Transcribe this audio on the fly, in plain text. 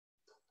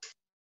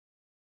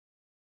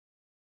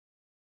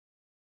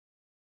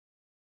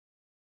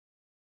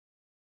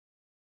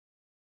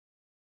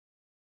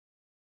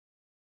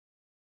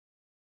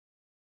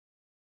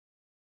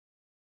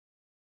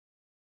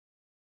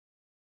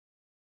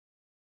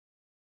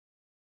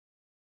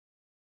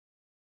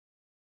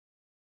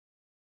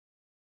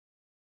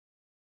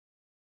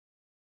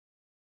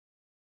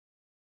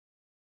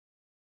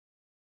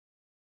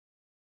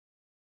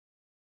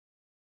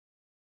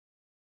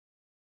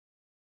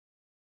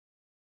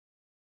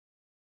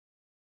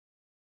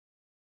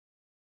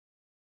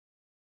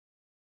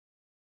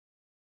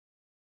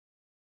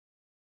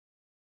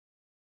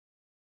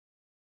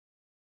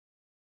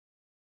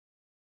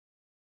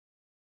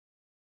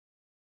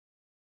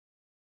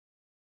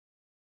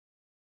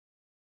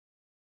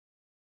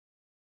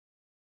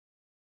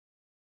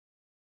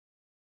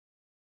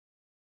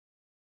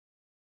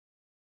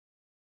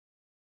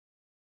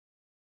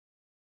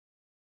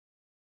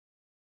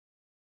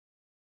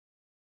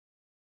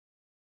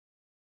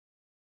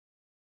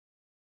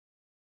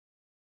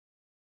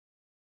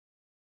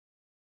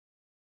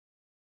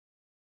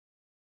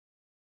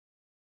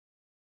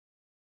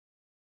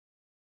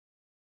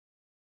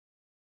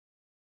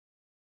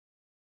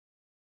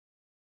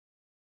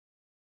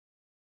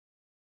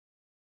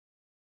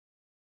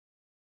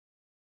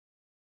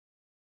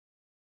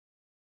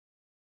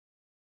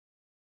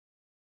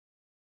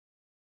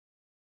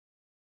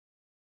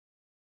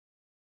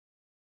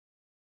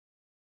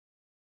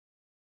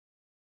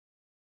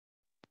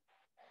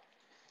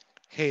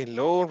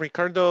Hello,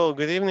 Ricardo.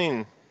 Good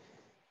evening.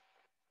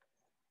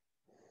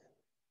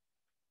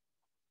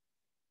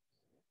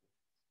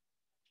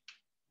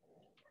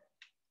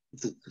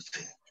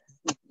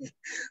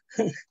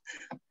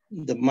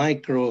 The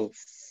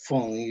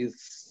microphone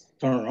is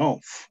turned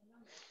off.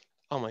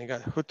 Oh my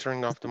God, who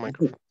turned off the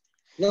microphone?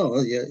 No,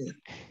 yeah.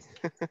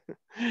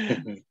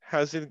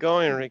 How's it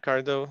going,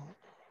 Ricardo?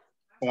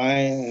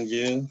 Fine,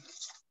 yeah.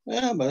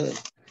 Yeah,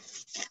 but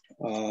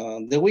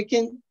the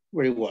weekend,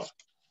 very well.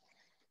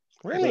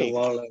 Very Really?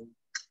 well.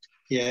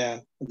 Yeah,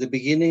 at the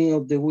beginning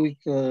of the week,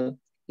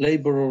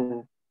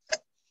 labor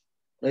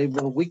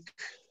week.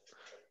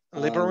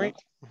 Labor Uh, Week?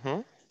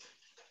 Mm-hmm.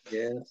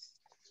 yes,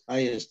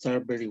 I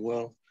start very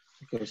well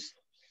because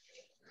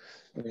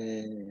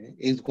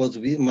it was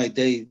my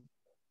day.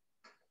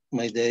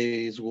 My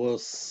days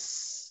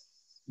was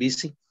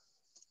busy,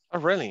 Oh,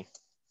 really?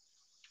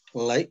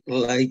 like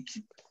like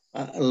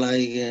uh,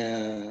 like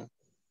uh,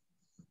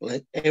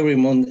 like every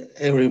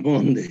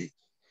Monday.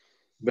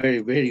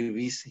 Very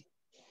busy.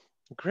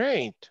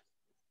 Great.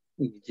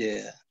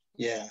 Yeah,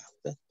 yeah,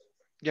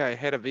 Yeah, I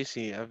had a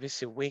busy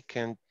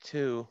weekend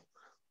too.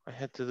 I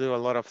had to do a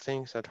lot of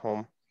things at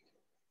home.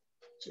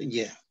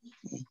 yeah.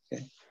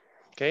 Okay.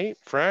 Okay,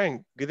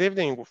 Frank. Good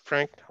evening,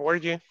 Frank. How are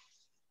you?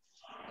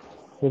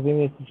 Good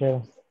evening,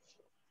 teacher.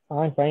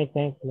 I'm fine,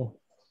 thank you.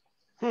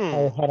 I Hmm.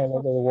 had a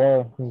lot of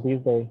work in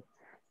this day.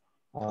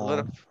 A lot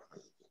Um, of.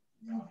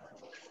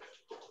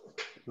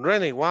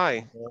 Really?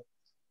 Why?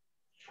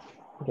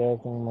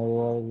 Getting my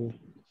work.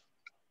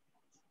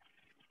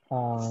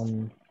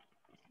 Um,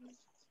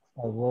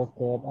 I worked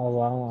at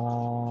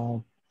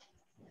around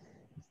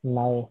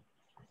 9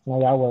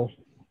 hours.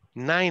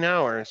 9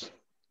 hours.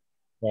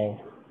 Yeah,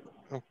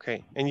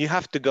 Okay, and you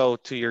have to go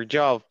to your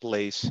job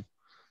place,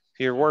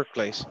 to your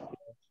workplace,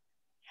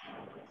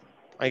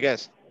 I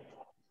guess.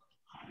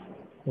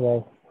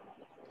 yes.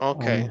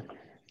 Okay.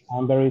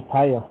 I'm very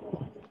tired.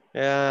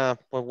 Yeah,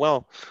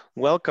 well,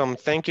 welcome.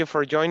 Thank you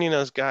for joining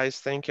us, guys.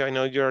 Thank you. I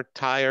know you're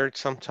tired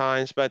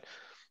sometimes, but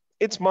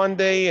it's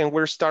Monday and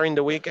we're starting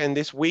the week. And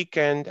this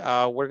weekend,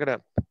 we're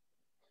gonna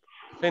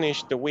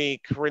finish the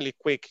week really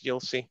quick. You'll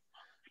see.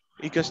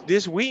 Because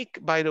this week,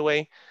 by the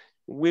way,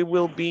 we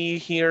will be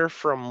here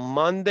from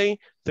Monday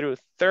through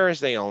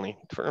Thursday only.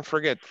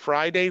 Forget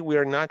Friday. We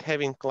are not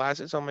having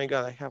classes. Oh my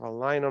God, I have a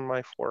line on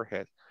my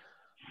forehead.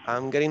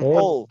 I'm getting Oh,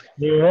 old.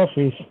 the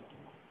office.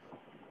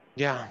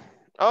 Yeah.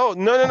 Oh,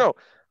 no.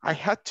 I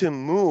had to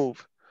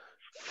move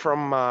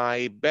from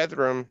my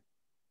bedroom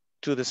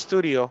to the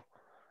studio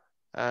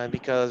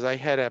because I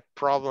had a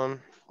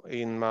problem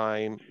in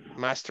my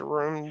master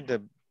room.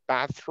 The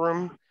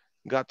bathroom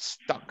got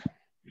stuck,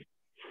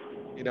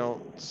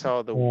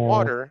 so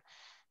Yeah,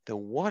 the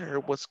water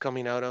was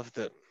coming out of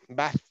the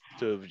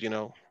bathtub.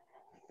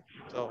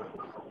 So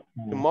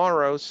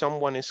tomorrow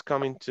someone is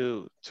coming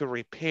to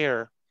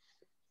repair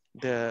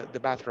the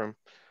bathroom.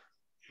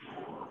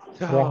 what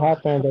So,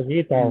 happened the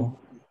guitar?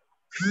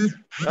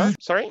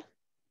 sorry,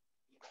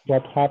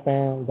 What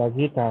happened the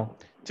guitar?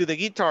 to the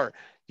guitar.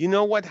 You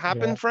know what Yeah.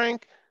 happened,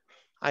 Frank?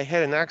 I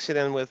had an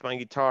accident with my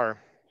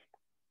guitar.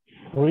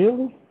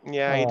 Really?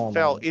 Yeah, it Oh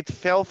fell. my. It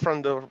fell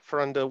from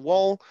the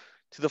wall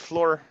to the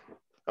floor.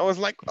 I was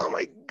like, oh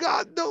my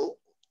God, no.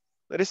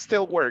 But it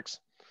still works.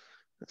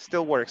 It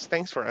still works.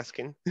 Thanks for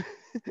asking.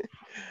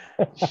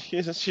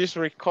 She's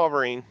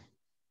recovering.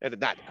 And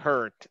that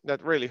hurt.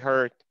 That really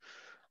hurt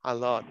a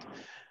lot.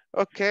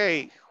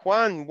 Okay,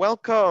 Juan,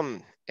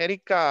 welcome.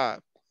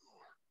 Erika,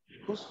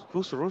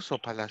 who's Russo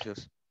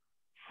Palacios?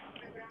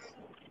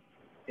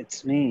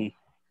 It's me.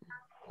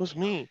 Who's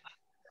me?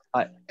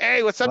 Hi.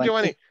 Hey, what's up, What?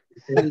 Giovanni?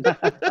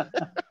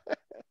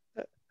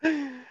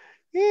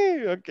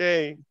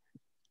 Okay,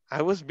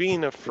 I was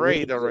being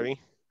afraid already.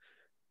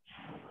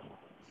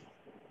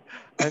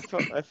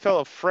 I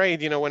felt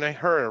afraid, when I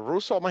heard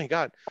Russo. Oh my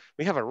God,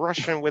 we have a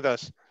Russian with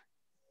us.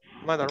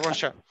 Mother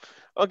Russia.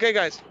 Okay,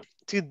 guys,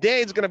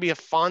 today it's gonna be a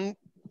fun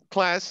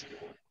class.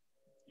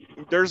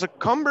 There's a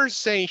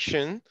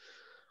conversation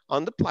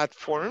on the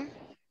platform,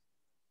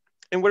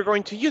 and we're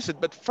going to use it.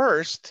 But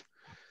first,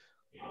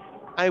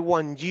 I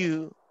want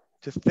you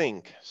to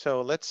think.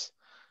 So let's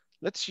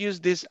use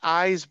this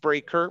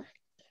icebreaker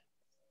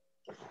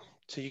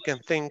so you can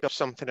think of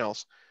something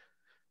else.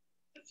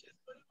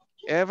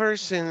 Ever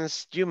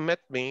since you met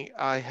me,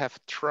 I have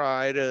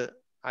tried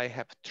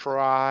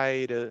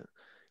to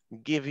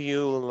give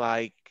you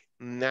like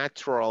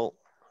natural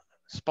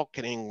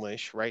spoken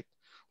English, right?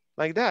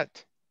 Like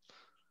that.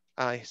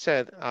 I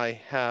said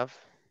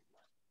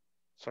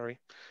sorry,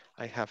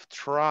 I have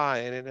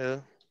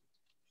tried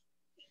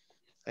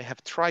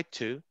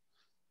to,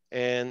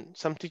 and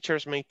some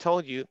teachers may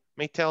tell you,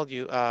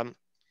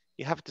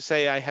 you have to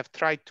say I have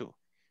tried to.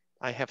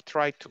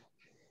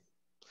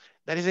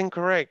 That is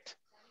incorrect.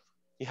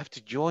 You have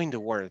to join the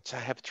words. I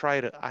have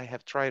tried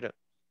it.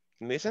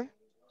 Listen.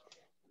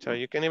 So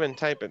you can even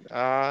type it.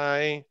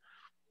 I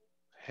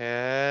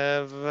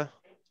have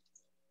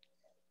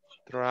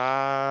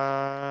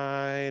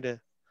tried it.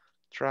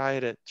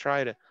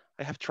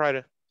 I have tried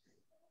it.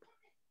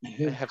 I I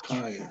have have,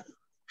 tired.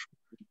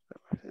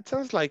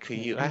 sounds like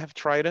you. I have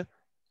tried it.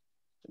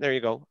 There you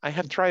go. I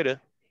have tried it.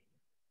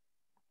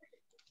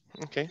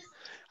 Okay.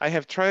 I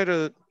have tried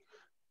to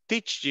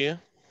teach you.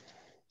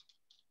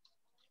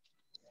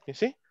 You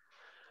see?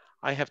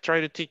 I have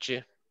tried to teach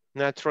you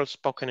natural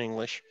spoken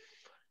English.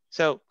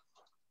 So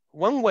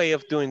one way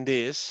of doing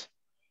this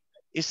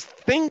is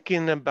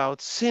thinking about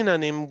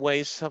synonym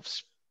ways of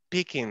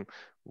speaking.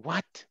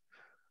 What?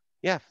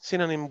 Yeah,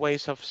 synonym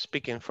ways of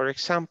speaking. For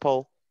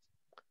example,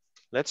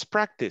 let's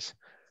practice.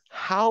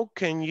 How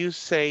can you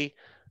say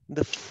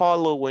the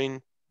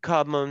following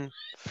common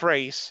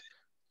phrase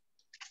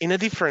in a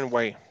different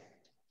way?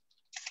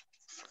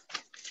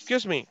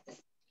 Excuse me.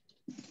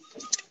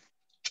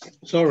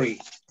 Sorry.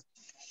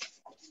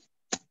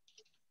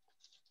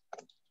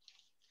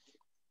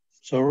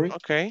 Sorry.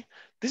 Okay,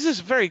 this is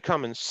very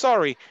common.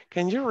 Sorry,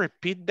 can you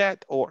repeat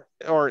that? Or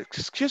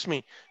excuse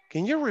me,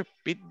 can you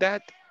repeat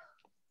that?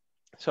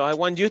 So I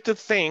want you to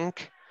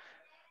think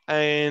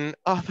in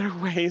other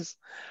ways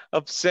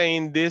of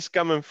saying this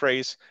common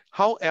phrase.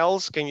 How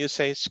else can you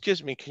say,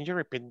 excuse me, can you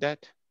repeat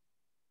that?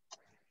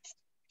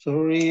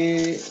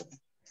 Sorry.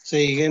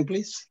 Say again,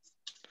 please.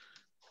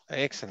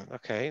 Excellent.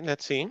 Okay,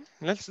 let's see.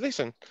 Let's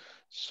listen.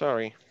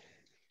 Sorry.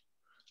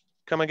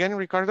 Come again,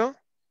 Ricardo?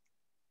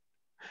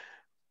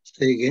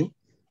 Say again.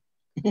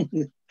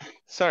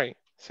 Sorry,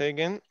 say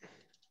again.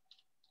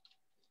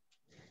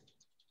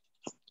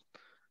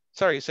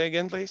 Sorry, say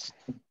again, please.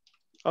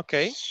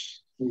 Okay.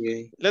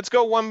 Okay. Let's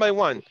go one by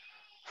one.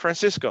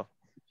 Francisco.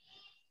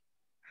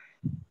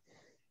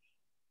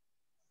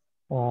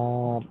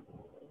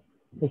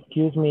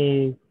 Excuse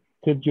me,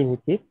 could you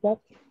repeat that,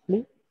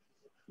 please?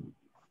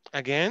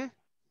 Again?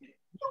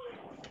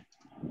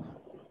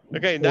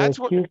 Okay, that's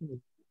what Excuse me.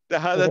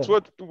 that's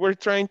what we're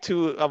trying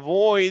to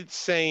avoid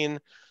saying,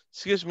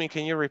 excuse me,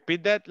 can you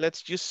repeat that?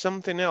 Let's use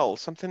something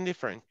else, something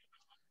different.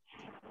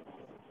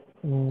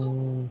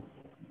 Mm,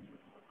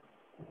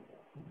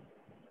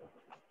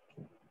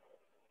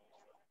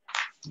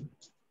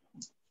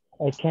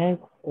 I can't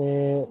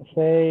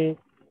say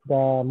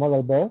the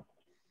modal verb.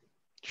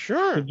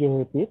 Sure. Could you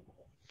repeat?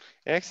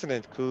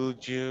 Excellent.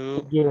 Could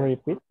you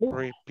Repeat, please?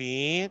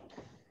 repeat,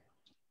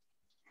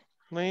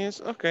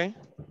 please? Okay.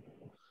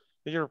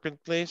 Could you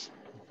repeat, please?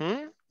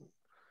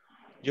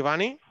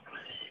 Giovanni?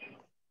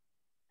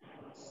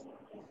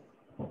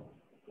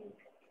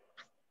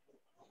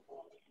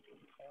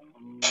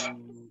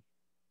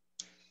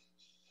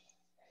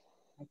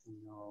 I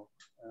don't know.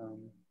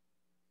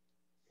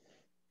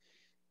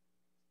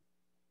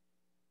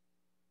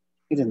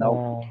 I don't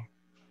know.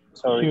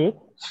 Sorry. Should.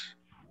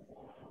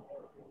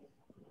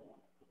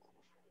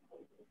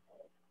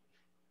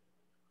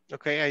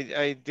 Okay,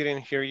 I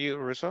didn't hear you,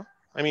 Russo.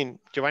 I mean,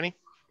 Giovanni.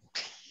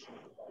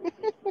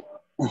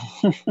 I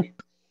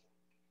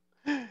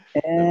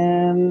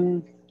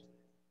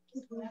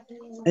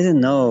don't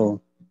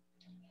know.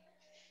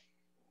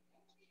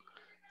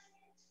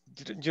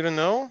 You don't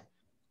know?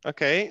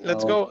 Okay,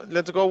 let's No. go.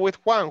 Let's go with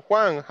Juan.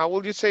 Juan, how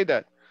would you say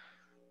that?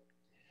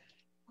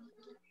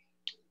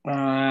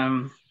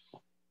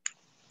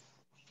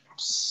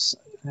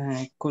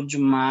 Could you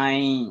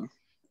mind?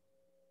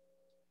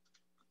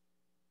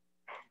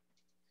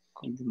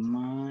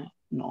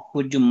 No,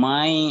 would you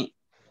mind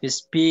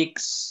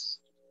speaks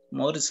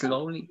more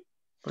slowly,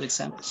 for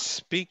example?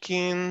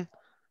 Speaking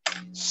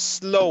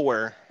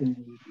slower.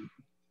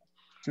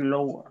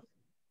 Slower.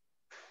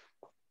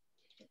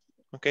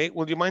 Okay,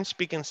 would you mind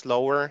speaking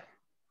slower?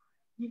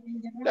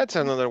 That's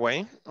another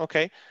way.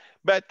 Okay,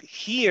 but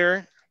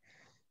here,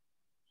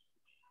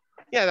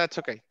 yeah, that's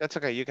okay. That's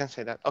okay. You can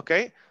say that.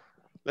 Okay,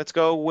 let's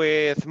go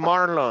with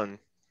Marlon.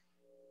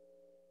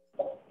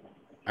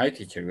 Hi,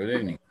 teacher. Good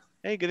evening.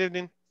 Hey, good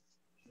evening.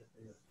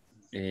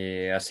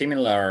 A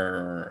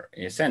similar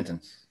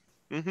sentence.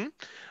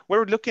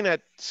 We're looking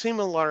at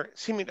synonym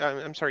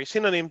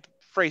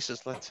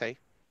phrases, let's say.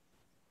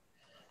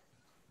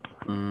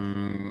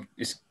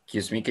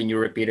 Excuse me, can you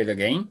repeat it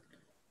again?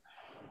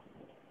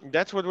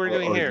 That's what we're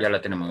doing here. Ya la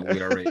tenemos.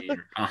 We already.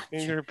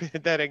 Can you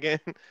repeat that again?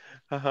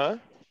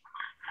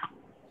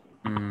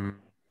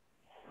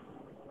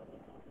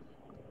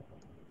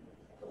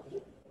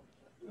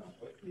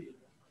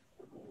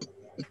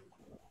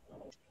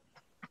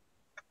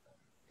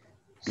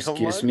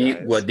 Excuse me,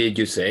 guys. What did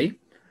you say?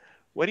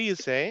 What do you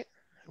say?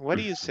 What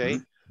do you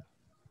say?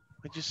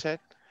 What you said?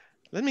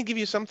 Let me give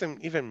you something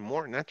even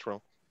more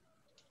natural.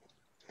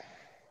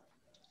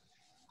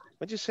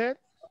 What you said?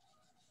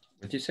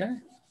 What you say?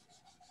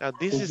 Now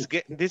this is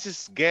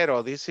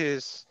ghetto. This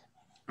is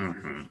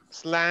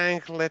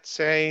slang. Let's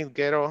say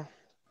ghetto.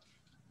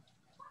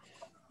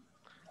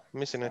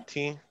 Missing a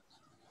T.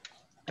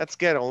 That's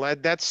ghetto.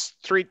 That's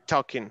street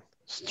talking.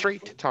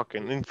 Street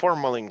talking.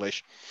 Informal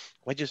English.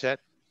 What you said?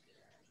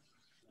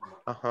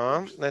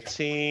 Let's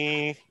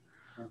see.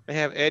 I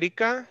have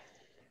Erika.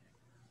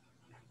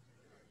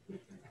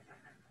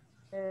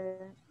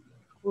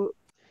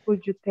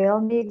 Could you tell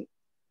me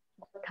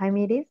what time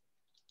it is?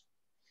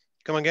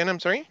 Come again, I'm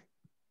sorry?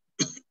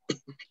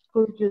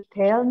 Could you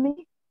tell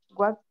me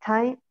what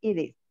time it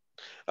is?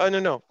 Oh,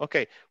 no.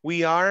 Okay,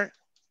 we are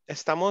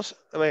estamos,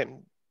 a ver,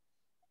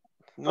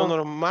 lo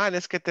normal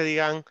es que te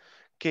digan,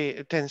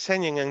 que te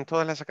enseñen en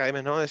todas las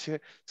academias, ¿no?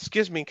 Decir,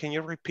 excuse me, can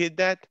you repeat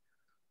that?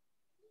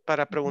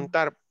 Para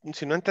preguntar,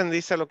 si no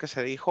entendiste lo que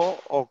se dijo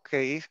o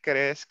que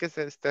crees que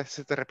se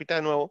te repita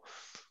de nuevo,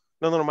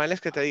 lo normal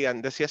es que te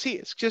digan, decía así,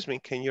 excuse me,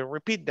 can you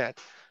repeat that?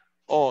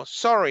 O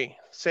sorry,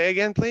 say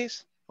again,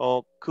 please.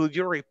 O could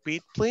you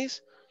repeat,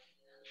 please?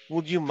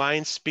 Would you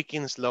mind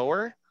speaking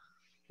slower?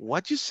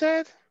 What you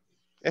said?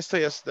 Esto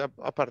ya es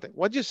aparte.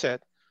 What you said.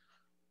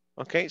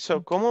 Ok,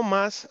 so, ¿cómo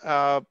más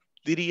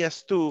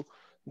dirías tú,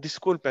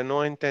 disculpe,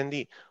 no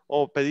entendí?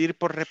 O pedir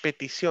por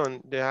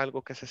repetición de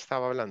algo que se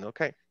estaba hablando,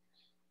 ok.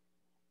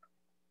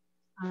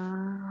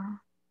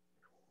 Ah,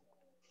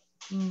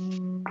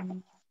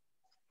 mm,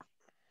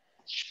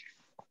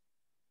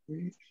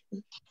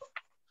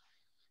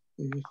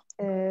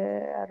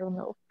 I don't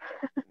know.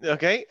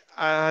 Okay,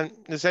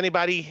 does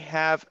anybody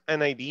have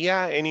an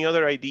idea? Any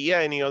other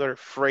idea? Any other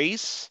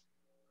phrase?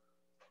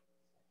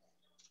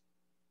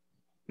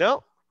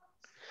 No?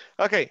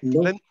 Okay,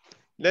 No.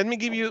 let me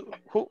give you,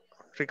 who?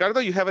 Ricardo,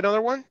 you have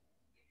another one?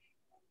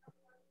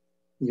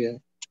 Yeah.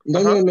 No,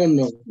 Uh-huh.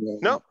 no.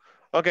 No?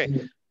 Okay,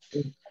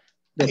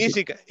 That's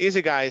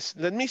easy guys.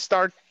 Let me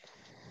start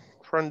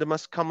from the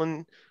most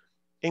common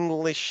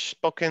English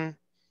spoken.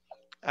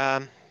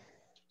 Come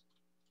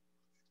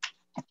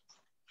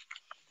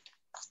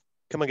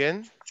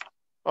again?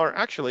 Or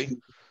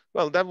actually,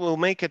 well, that will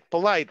make it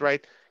polite,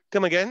 right?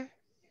 Come again.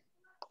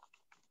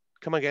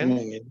 Come again.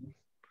 it.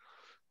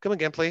 Come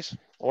again, please.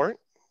 Or,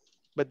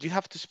 but you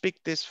have to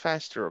speak this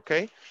faster,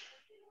 okay?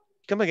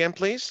 Come again,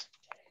 please.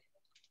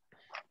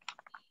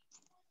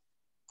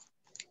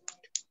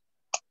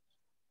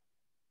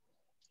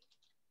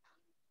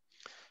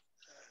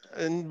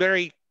 And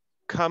very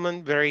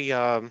common, very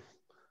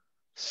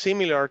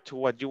similar to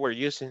what you were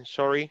using.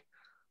 Sorry,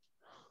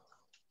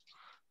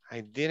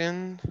 I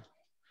didn't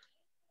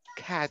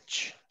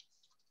catch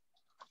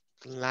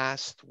the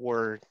last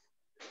word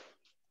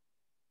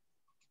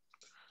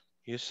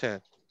you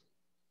said.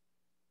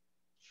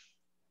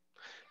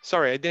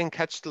 Sorry, I didn't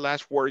catch the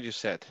last word you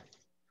said.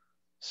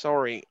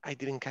 Sorry, I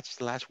didn't catch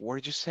the last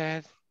word you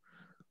said.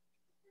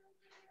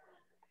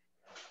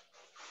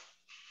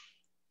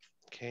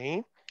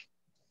 Okay.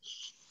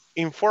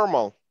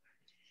 Informal.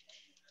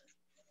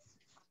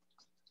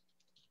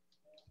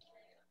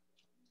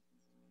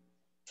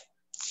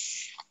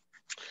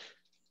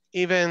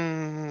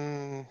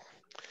 Even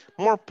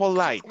more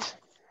polite.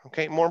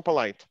 Okay, more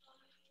polite.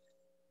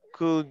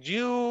 Could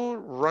you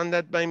run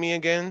that by me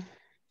again?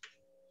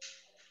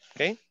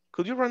 Okay,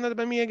 could you run that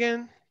by me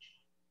again?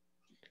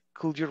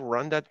 Could you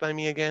run that by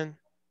me again?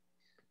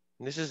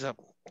 This is a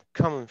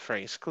common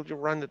phrase. Could you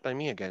run that by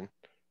me again?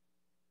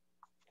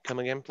 Come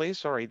again, please.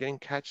 Sorry, I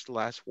didn't catch the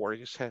last word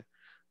you said.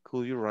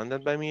 Could you run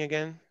that by me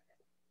again?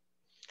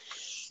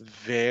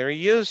 Very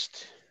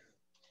used.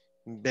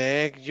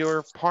 Beg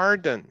your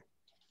pardon.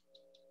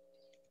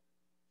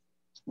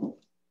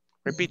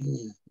 Repeat.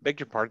 Beg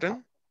your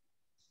pardon.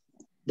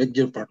 Beg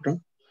your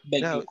pardon.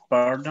 Beg Now, your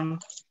pardon.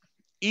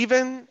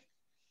 even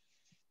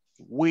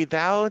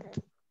without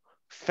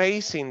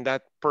facing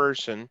that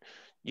person,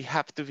 you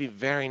have to be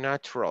very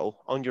natural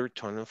on your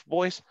tone of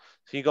voice.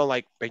 So you go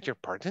like, beg your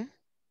pardon?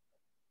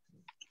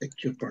 Beg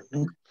your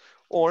pardon.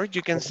 Or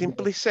you can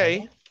simply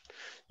say,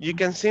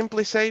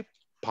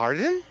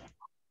 pardon?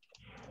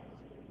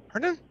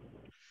 Pardon?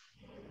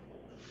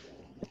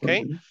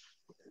 Okay.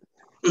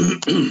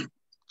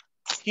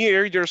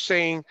 Here you're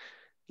saying,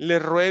 le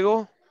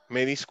ruego,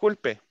 me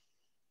disculpe.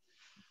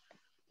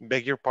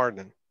 Beg your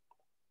pardon.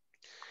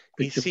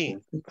 Y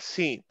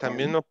sí,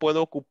 también lo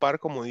puedo ocupar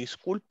como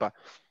disculpa.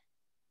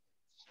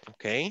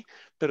 Ok,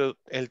 pero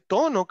el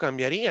tono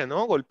cambiaría,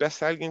 ¿no?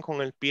 Golpeaste a alguien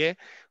con el pie,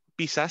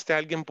 pisaste a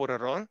alguien por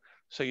error.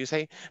 So you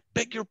say,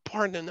 beg your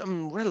pardon,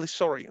 I'm really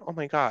sorry. Oh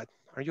my God,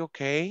 are you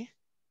okay?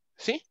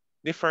 See,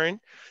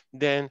 different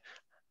than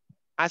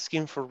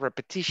asking for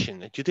repetition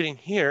that you didn't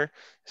hear.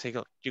 So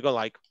you go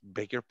like,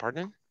 beg your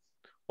pardon?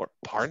 Or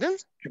pardon?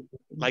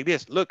 Like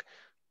this, look,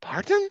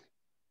 pardon?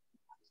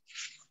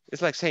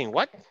 It's like saying,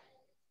 what?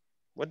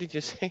 What did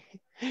you say?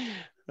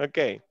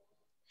 Okay.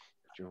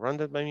 You run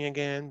that by me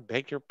again,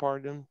 beg your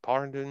pardon,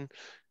 pardon,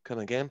 come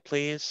again,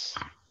 please.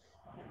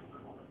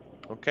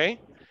 Ok.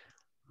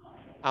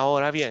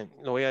 Ahora bien,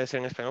 lo voy a decir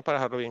en español para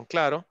dejarlo bien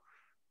claro.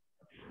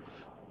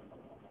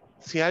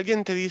 Si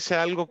alguien te dice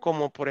algo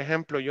como, por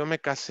ejemplo, yo me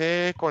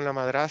casé con la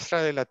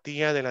madrastra de la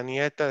tía de la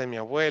nieta de mi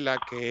abuela,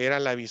 que era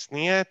la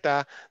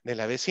bisnieta de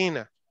la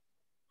vecina.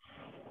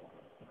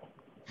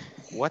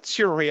 What's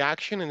your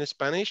reaction in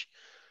Spanish?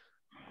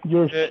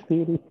 Your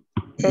city.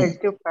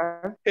 Beg your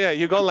pardon. Yeah,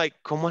 you go like,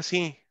 ¿cómo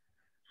así?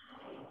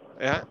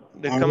 Yeah,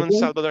 the common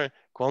Salvadoran,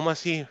 ¿cómo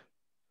así?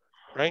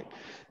 Right?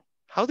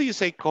 How do you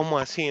say ¿cómo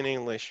así in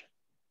English?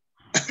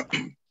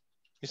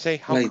 You say,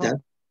 how Like come?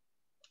 that.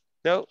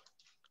 No,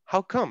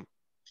 how come?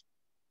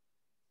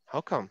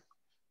 How come?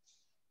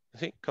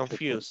 See,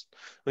 confused.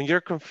 When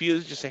you're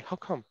confused, you say, how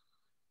come?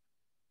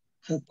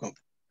 How come?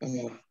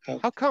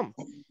 How come?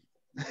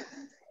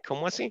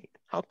 ¿Cómo así?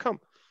 How come?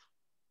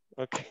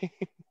 Okay.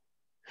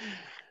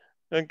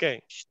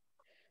 Okay.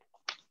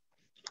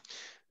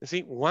 You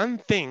see, one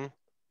thing,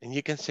 and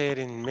you can say it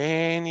in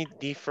many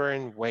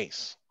different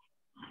ways.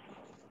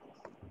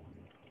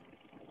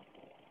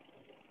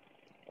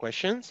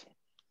 Questions?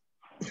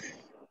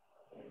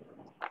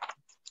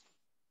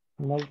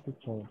 No,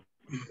 teacher.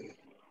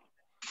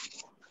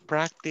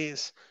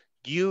 Practice,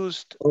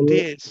 used All,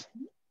 this.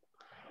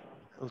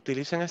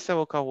 Utilicen este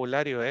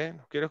vocabulario, ¿eh?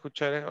 No quiero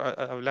escuchar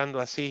hablando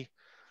así.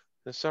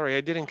 Sorry,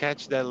 I didn't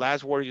catch that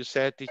last word you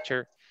said,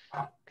 teacher.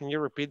 Can you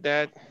repeat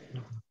that?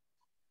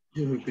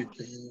 you repeat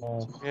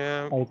that.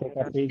 Yeah. I take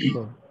a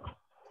picture.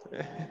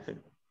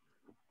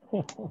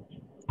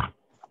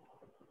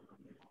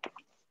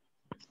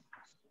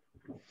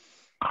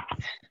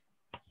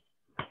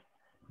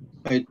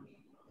 I,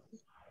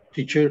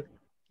 teacher,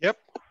 Yep.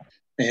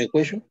 a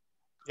question.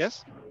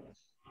 Yes.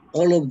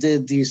 All of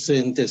these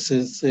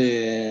sentences,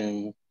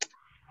 the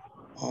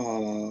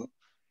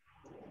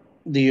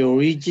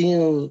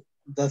original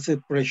that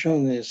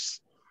expression is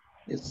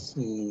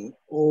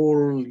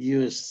all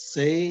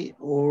USA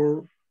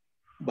or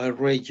by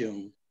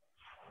region.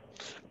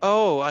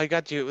 Oh, I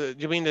got you.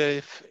 You mean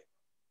that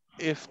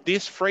if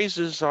these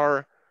phrases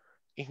are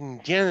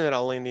in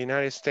general in the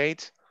United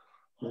States,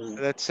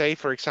 let's say,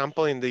 for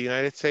example, in the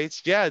United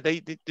States, yeah,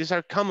 these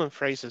are common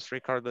phrases,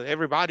 Ricardo.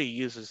 Everybody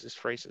uses these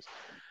phrases.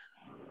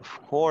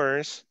 Of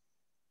course,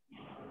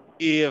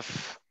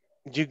 if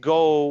you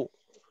go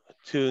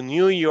to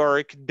New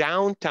York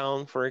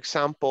downtown, for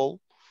example,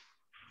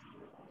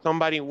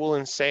 somebody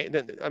wouldn't say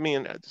that. I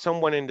mean,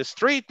 someone in the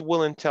street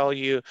wouldn't tell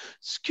you,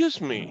 "Excuse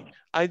me,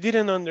 I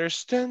didn't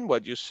understand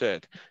what you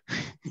said."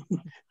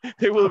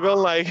 They will go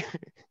like,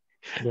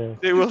 Yeah.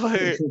 they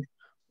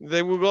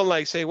will go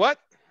like, "Say what?"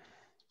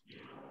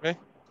 Right,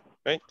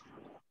 right.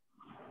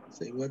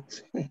 Say what?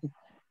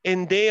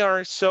 And they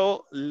are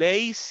so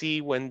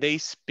lazy when they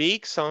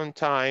speak.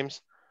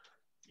 Sometimes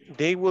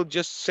they will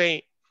just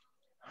say,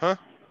 "Huh?"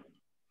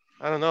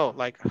 I don't know,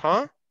 like,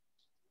 "Huh?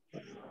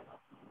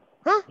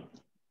 Huh?"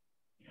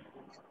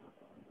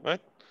 What?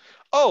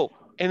 Oh,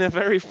 and a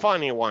very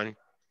funny one.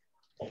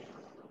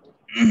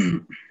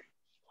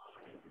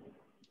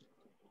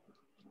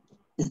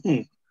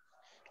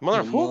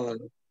 Mother,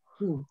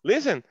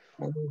 listen,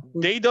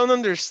 they don't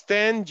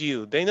understand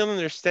you. They don't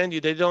understand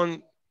you. They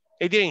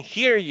didn't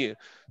hear you.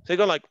 They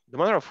go like, the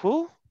mother of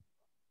who?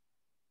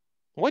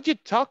 What you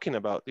talking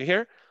about? You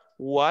hear?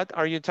 What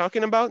are you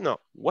talking about? No,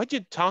 what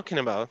you talking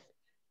about?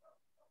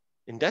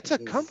 And that's a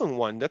common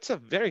one. That's a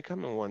very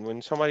common one.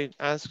 When somebody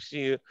asks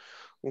you,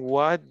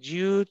 what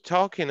you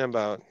talking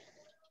about?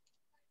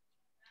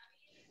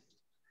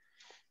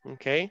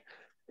 Okay.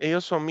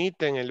 Ellos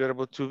omiten el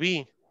verbo to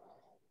be.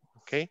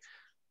 Okay.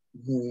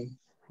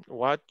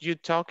 What you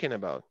talking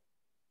about?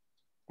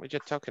 What you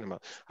talking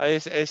about?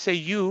 Ese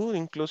you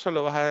incluso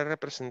lo vas a ver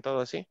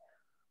representado así.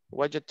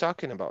 What you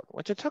talking about?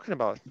 What you talking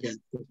about? Yeah.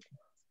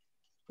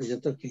 What you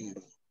talking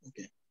about?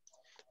 Okay.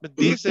 But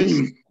this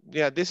is,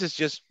 yeah, this is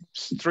just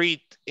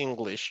street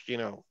English, you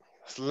know,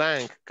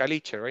 slang,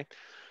 caliche, right?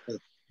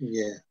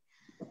 Yeah.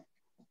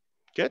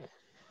 Good?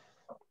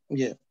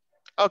 Yeah.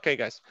 Okay,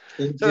 guys.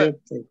 Thank So you.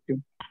 Thank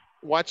you.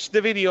 watch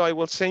the video. I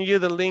will send you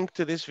the link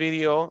to this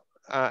video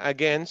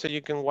again, so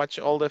you can watch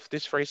all of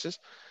these phrases.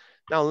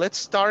 Now let's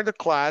start the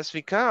class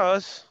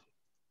because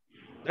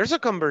there's a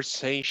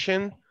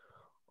conversation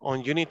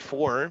on Unit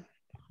 4,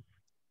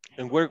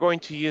 and we're going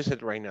to use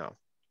it right now.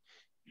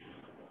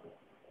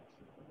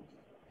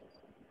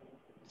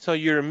 So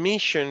your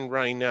mission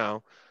right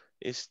now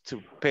is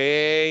to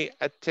pay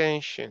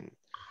attention.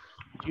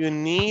 You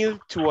need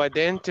to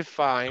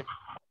identify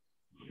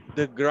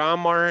the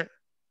grammar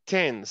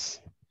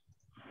tense.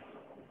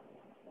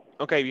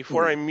 Okay,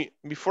 before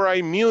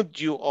I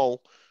mute you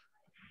all,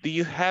 do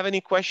you have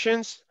any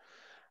questions?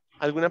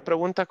 ¿Alguna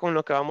pregunta con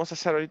lo que vamos a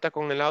hacer ahorita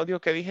con el audio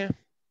que dije?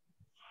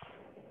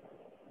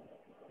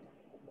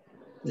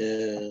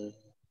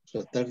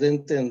 Tratar de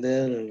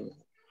entender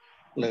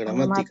la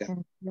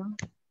gramática.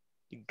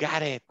 You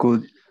got it.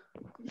 Could,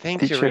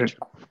 Thank you, Richard.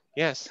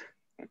 Yes.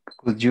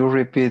 could you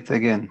repeat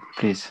again,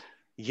 please?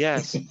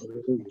 Yes.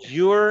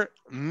 Your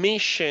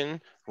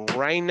mission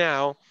right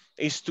now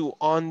is to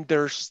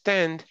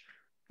understand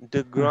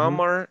the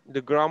grammar,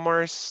 the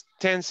grammar's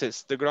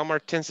tenses. The grammar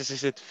tenses,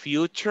 is it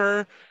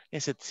future?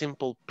 Is it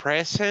simple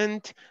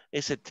present?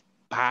 Is it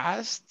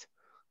past?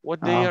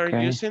 What they are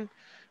using?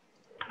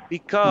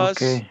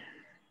 Because,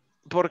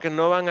 porque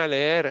no van a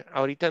leer.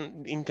 Ahorita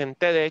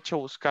intenté de hecho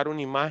buscar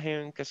una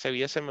imagen que se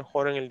viese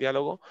mejor en el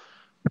diálogo,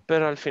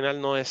 pero al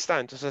final no está.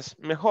 Entonces,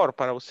 mejor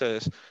para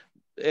ustedes.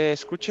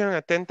 Escuchen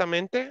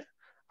atentamente.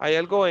 Hay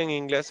algo en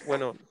inglés,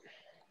 bueno,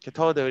 que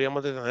todos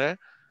deberíamos de tener,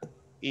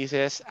 y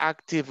es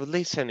active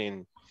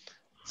listening.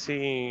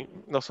 Si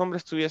los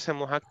hombres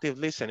tuviésemos active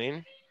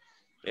listening,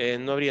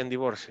 no habrían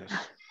divorcios.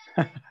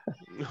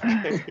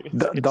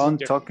 Don't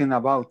talking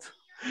about.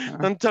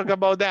 Don't talk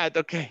about that,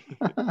 okay.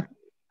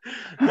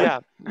 Yeah,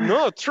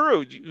 no,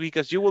 true,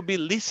 because you will be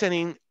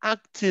listening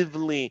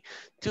actively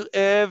to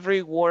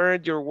every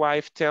word your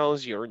wife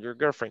tells you or your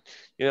girlfriend.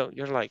 You know,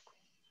 you're like,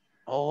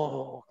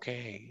 Oh,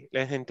 okay.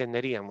 Les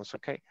entenderíamos,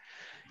 okay.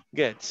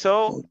 Good.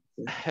 So,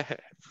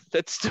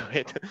 let's do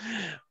it.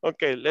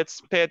 Okay, let's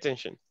pay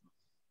attention.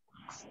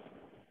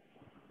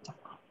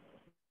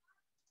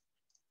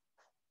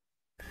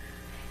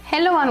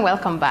 Hello and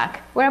welcome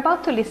back. We're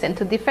about to listen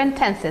to different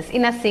tenses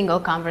in a single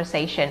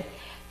conversation.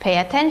 Pay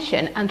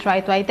attention and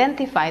try to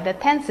identify the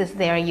tenses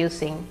they are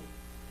using.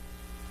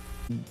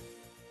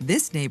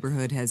 This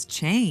neighborhood has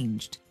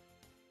changed.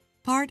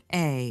 Part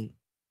A.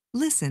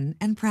 Listen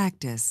and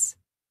practice.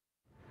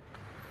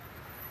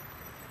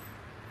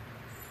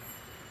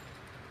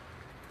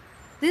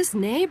 This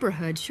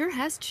neighborhood sure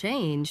has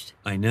changed.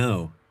 I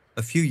know.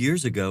 A few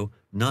years ago,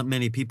 not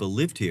many people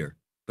lived here,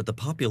 but the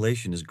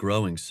population is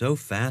growing so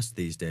fast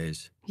these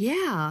days.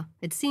 Yeah,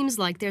 it seems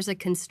like there's a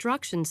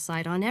construction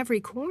site on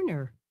every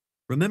corner.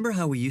 Remember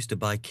how we used to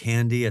buy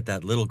candy at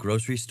that little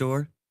grocery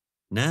store?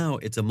 Now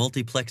it's a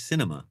multiplex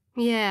cinema.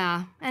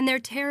 Yeah, and they're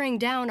tearing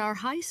down our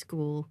high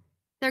school.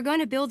 They're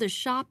going to build a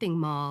shopping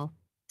mall.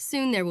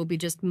 Soon there will be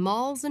just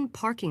malls and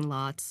parking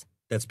lots.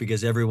 That's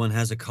because everyone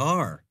has a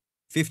car.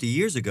 50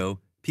 years ago,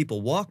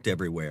 people walked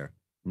everywhere.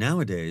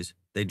 Nowadays,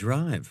 they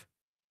drive.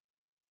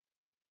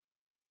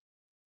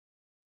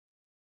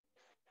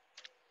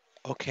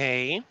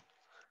 Okay.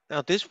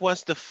 Now this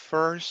was the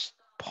first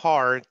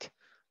part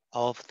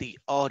of the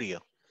audio.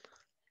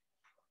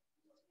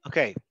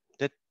 Okay.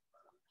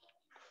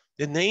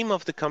 The name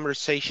of the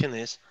conversation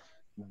is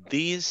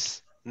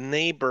This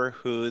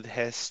Neighborhood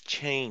Has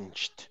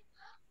Changed.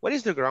 What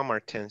is the grammar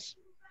tense?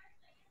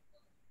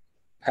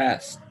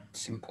 Past,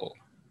 simple.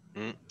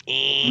 No.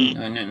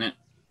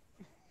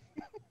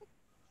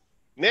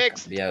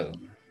 Next. Cambiado.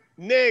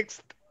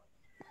 Next.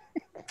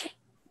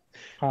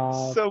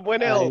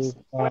 Someone else.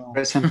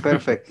 Present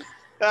perfect.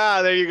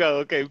 There you go.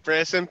 Okay,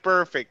 present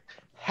perfect.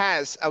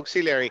 Has,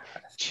 auxiliary.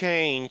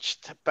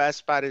 Changed,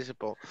 past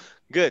participle.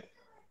 Good.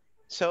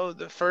 So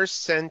the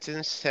first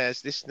sentence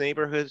says, this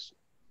neighborhood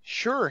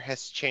sure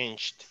has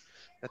changed.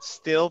 That's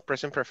still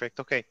present perfect.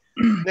 Okay.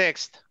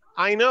 Next,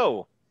 I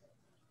know.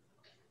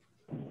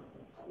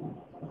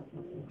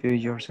 Few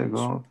years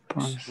ago.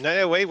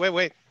 No,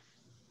 wait.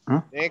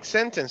 Huh? Next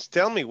sentence.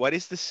 Tell me, what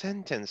is the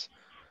sentence?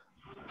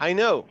 I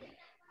know.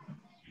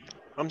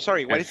 I'm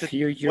sorry. What is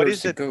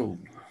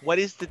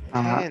the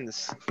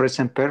tense?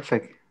 Present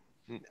perfect.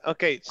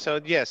 Okay, so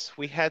yes,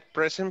 we had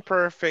present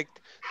perfect.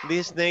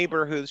 This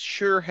neighborhood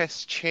sure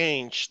has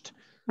changed.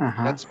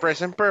 That's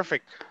present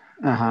perfect.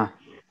 And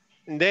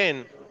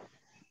then,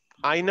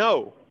 I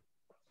know.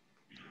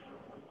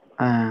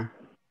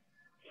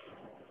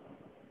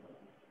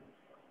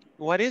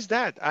 What is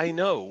that? I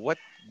know. What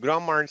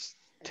grammar's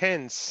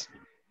tense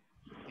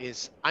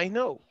is I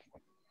know?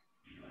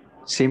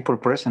 Simple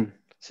present.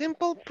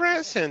 Simple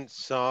present,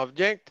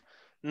 subject,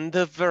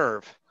 the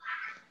verb.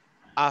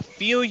 A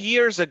few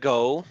years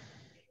ago.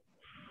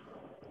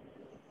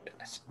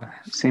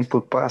 Simple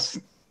past.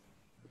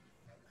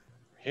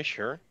 You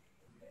sure?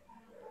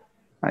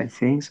 I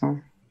think so.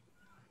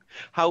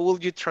 How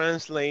would you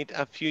translate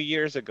a few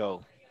years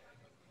ago?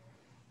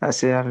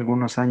 Hace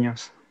algunos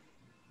años.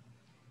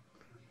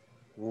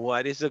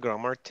 What is the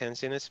grammar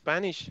tense in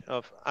Spanish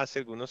of hace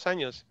algunos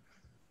años?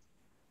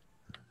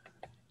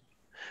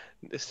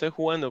 Estoy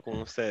jugando con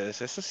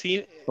ustedes. Eso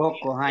sí.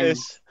 Pocos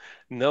años.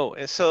 No,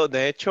 eso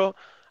de hecho.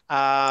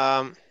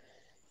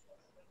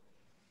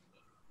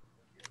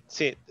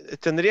 Sí,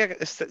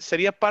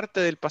 sería parte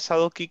del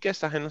pasado, Quique,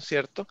 estás en lo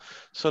cierto,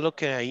 solo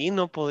que ahí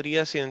no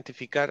podrías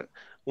identificar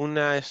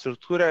una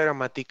estructura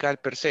gramatical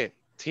per se,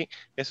 ¿sí?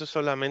 Eso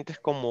solamente es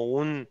como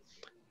un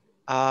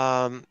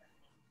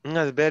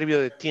adverbio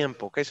de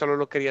tiempo, ¿ok? Solo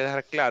lo quería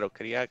dejar claro,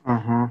 quería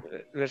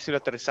ver si lo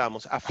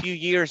aterrizamos. A few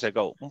years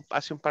ago,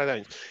 hace un par de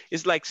años.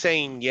 It's like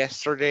saying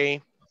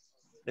yesterday,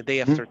 the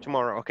day after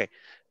tomorrow, okay.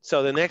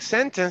 So the next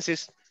sentence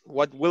is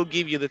what will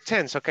give you the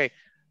tense, okay.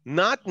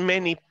 Not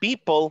many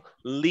people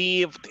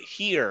lived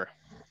here.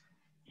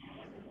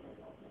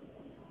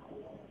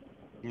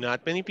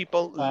 Not many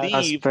people lived.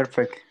 Past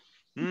perfect.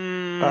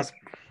 Past.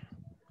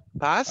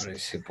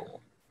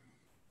 Participle.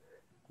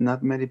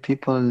 Not many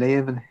people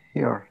lived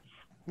here.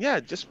 Yeah,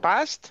 just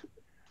past.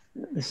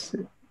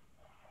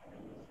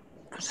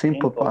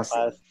 Simple past.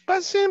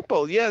 Past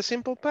simple, yeah,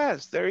 simple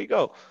past. There you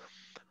go.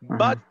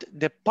 But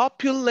the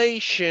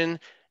population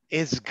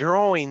is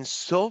growing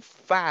so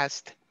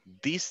fast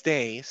these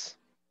days.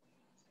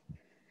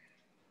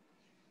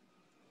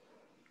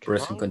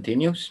 Present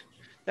continuous.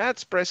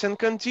 That's present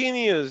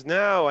continuous.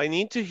 Now I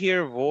need to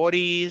hear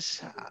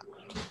Boris,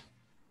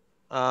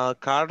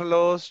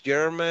 Carlos,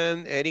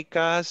 German,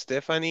 Erika,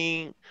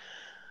 Stephanie,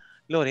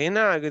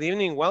 Lorena. Good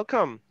evening.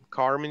 Welcome.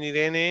 Carmen,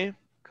 Irene.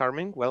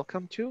 Carmen,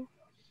 welcome too.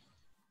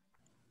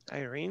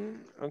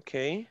 Irene.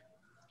 Okay.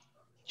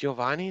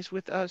 Giovanni's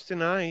with us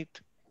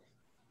tonight.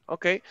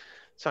 Okay.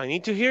 So I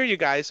need to hear you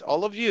guys,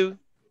 all of you.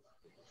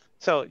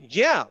 So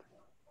yeah.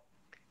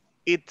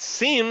 It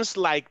seems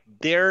like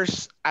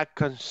there's a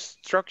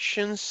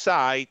construction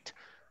site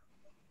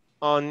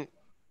on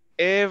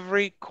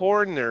every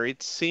corner.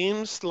 It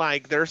seems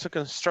like there's a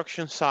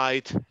construction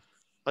site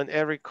on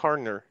every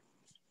corner.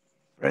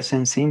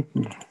 Present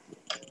simple.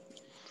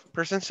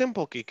 Present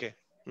simple, Kike.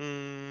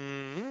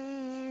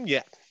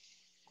 Yeah,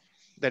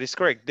 that is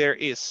correct. There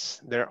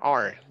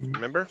are,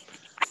 remember?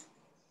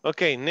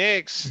 Okay,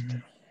 next.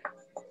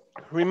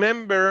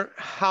 Remember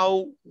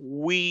how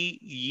we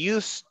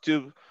used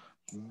to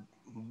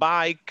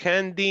buy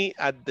candy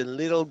at the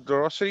little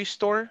grocery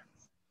store?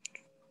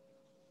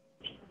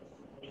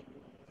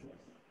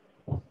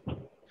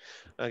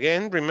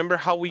 Again, remember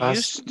how we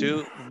used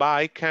to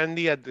buy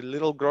candy at the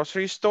little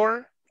grocery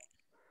store?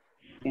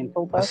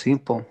 Simple past.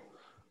 Simple.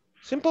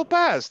 Simple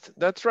past,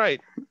 that's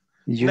right.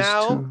 Used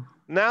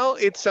Now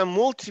it's a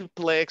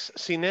multiplex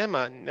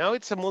cinema. Now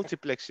it's a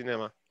multiplex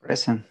cinema.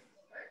 Present.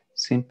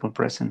 Simple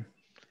present.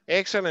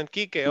 Excellent,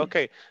 Kike.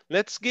 Okay,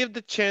 let's give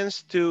the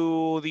chance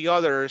to the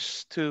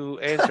others to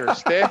answer.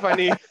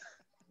 Stephanie,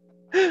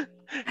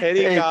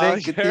 Erika,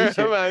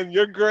 Sherman,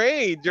 you're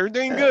great. You're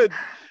doing good.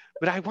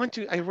 But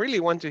I really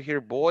want to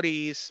hear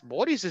Boris.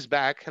 Boris is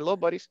back. Hello,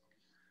 Boris.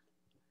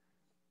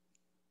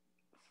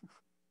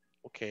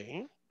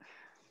 Okay.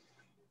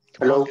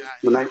 Hello,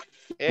 good night.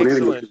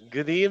 Excellent.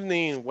 Good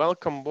evening.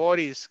 Welcome,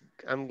 Boris.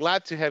 I'm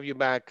glad to have you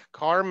back.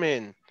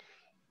 Carmen.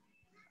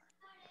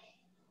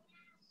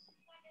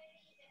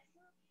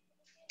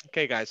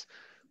 Okay, guys,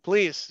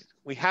 please,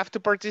 we have to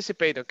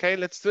participate, okay?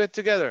 Let's do it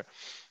together.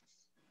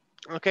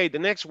 Okay, the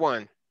next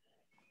one.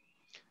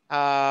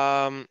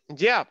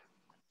 Yeah,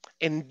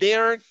 and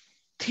they're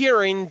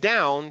tearing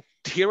down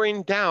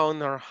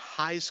our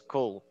high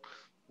school.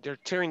 They're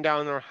tearing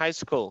down our high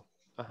school.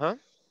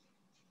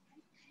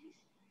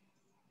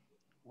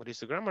 What is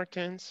the grammar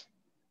tense?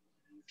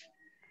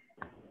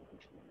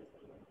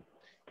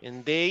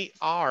 And they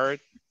are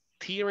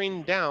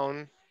tearing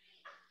down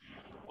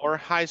our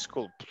high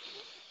school.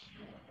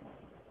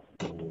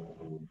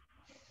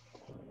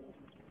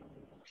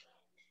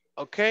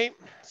 Okay,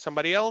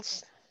 somebody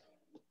else?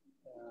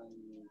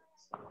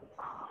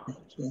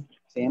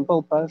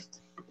 Simple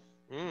past.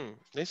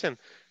 Listen,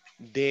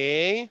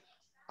 they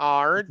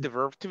are the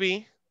verb to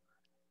be,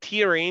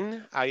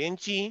 tearing,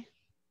 ing,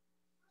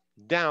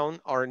 down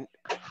our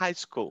high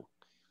school.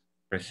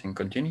 Present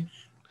continuous.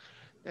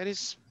 That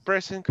is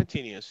present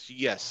continuous,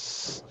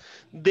 yes.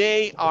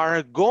 They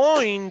are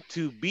going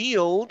to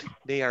build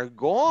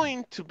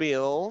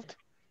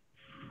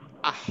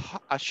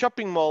a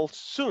shopping mall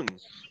soon.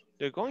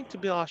 They're going to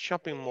build a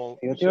shopping mall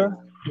soon.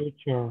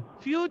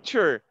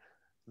 Future.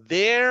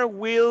 There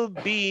will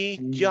be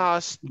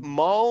just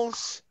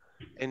malls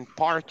and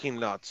parking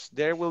lots.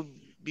 There will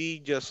be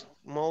just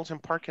malls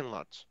and parking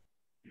lots.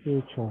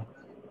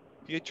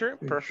 Future,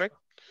 perfect.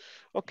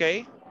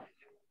 Okay.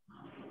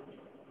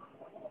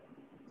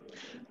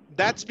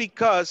 That's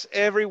because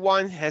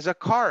everyone has a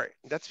car.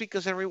 That's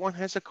because everyone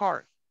has a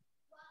car.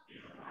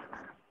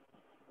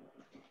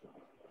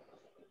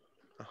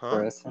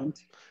 Present.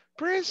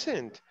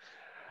 Present.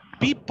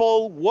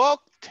 People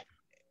walked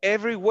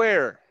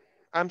everywhere.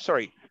 I'm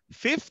sorry,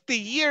 50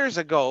 years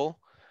ago,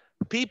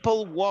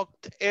 people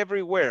walked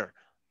everywhere.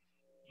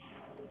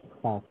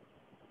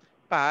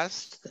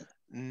 Past.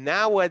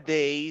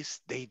 Nowadays,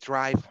 they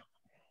drive.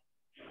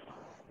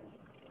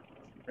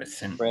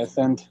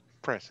 Present.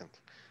 Present.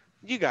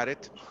 You got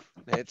it.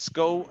 Let's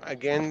go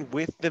again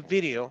with the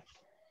video.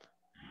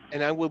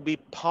 And I will be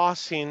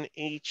pausing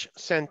each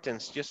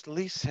sentence. Just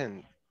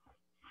listen.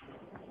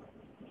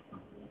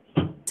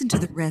 Listen to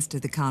the rest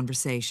of the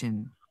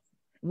conversation.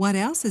 What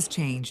else has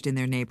changed in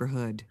their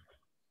neighborhood?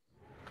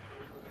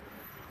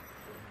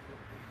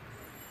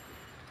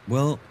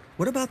 Well,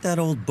 what about that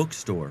old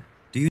bookstore?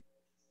 Do you?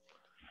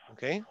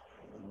 Okay.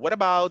 What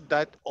about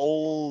that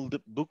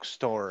old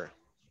bookstore?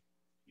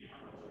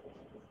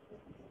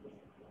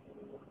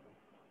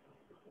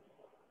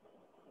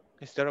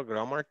 Is there a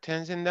grammar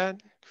tense in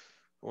that?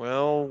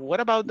 Well, what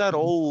about that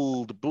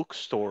old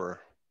bookstore?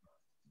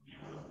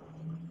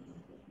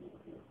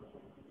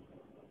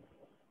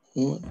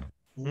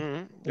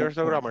 There's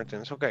no grammar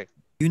tense, okay.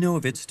 Do you know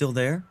if it's still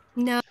there?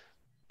 No.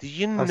 Do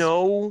you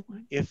know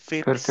if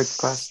it's...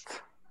 Perfect past.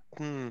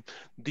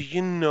 Do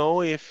you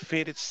know if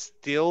it is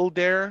still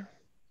there?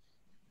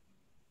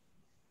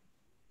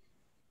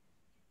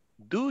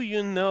 Do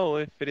you know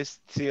if it is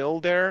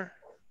still there?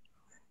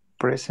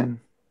 Present.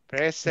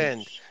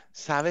 Present.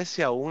 ¿Sabes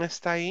si aún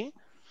está ahí?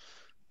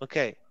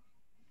 Okay.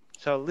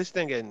 So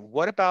listen again.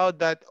 What about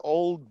that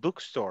old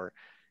bookstore?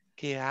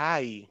 ¿Qué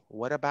hay?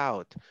 What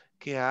about?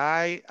 ¿Qué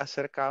hay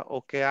acerca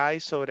o qué hay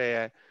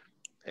sobre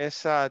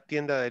esa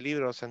tienda de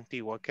libros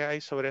antigua? ¿Qué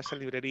hay sobre esa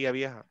librería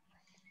vieja?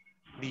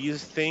 Do you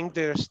think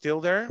they're still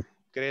there?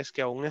 ¿Crees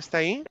que aún está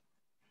ahí?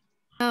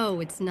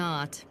 No, it's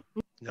not.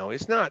 No,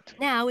 it's not.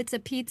 Now it's a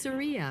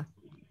pizzeria.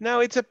 Now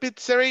it's a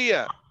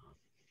pizzeria.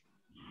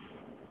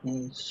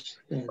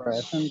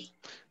 Present.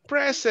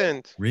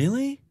 Present.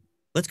 Really?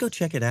 Let's go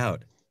check it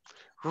out.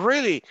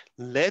 Really?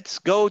 Let's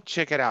go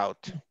check it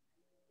out.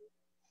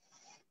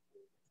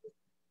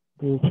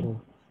 Really?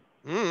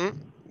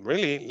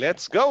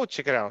 Let's go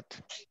check it out.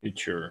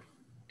 Future.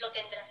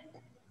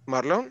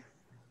 Marlon?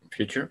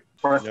 Future?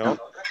 No.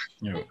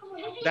 No.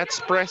 That's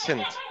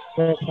present.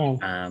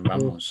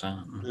 Vamos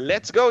a...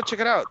 Let's go check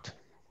it out.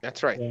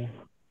 That's right. Yeah.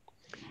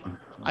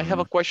 I have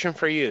a question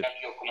for you.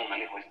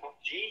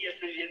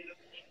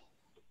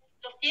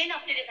 ¿Los tiene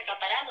ustedes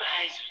acaparados?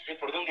 Ay,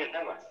 ¿por dónde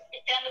andaba?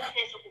 Esperando que se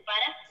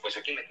desocupara. Pues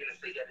aquí me tienes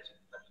ya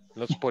desocupado.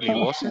 Los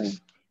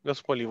polivoces?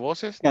 Los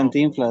polivoces? No.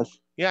 Cantinflas.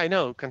 Yeah, I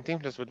know,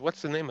 Cantinflas, but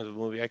what's the name of the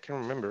movie? I can't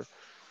remember.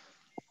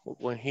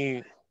 When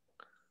he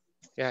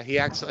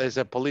acts as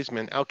a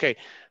policeman. Okay,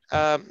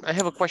 I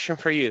have a question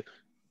for you.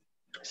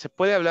 ¿Se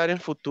puede hablar en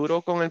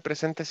futuro con el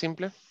presente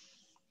simple?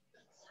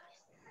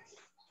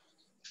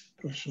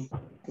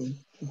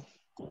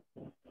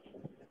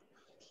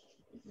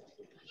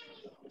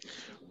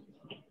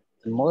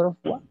 More of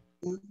what?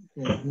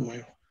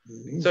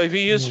 So if you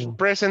use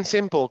present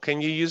simple,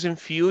 can you use in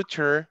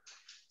future?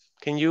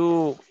 Can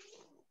you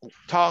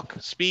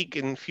speak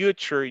in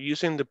future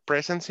using the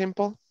present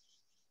simple?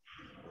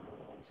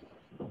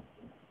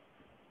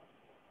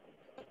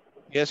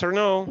 Yes or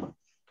no?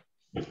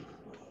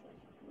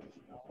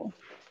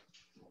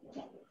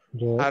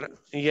 Yes.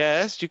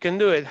 Yes, you can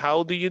do it.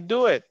 How do you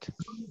do it?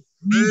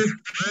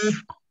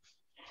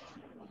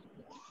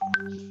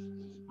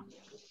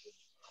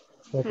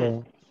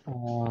 Okay.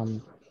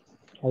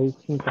 I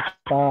think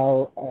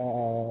about,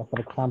 for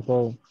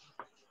example,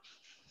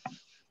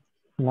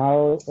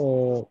 now,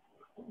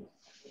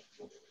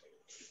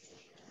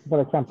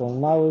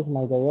 now is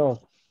my day off,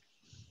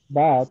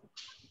 but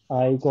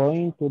I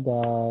going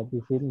to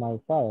visit my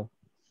father,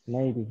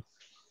 maybe.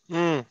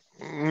 No,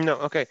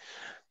 okay.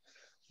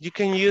 You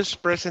can use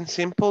present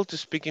simple to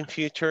speak in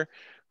future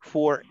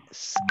for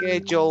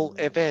scheduled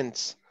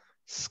events.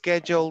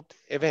 Scheduled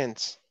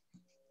events.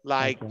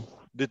 Like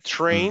the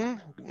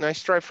train.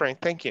 Nice try,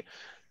 Frank. Thank you.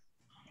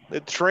 The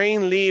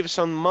train leaves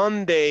on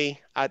Monday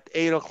at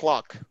 8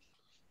 o'clock.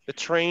 The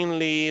train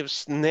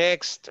leaves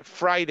next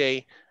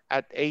Friday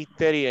at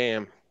 8:30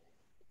 a.m.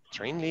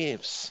 Train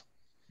leaves.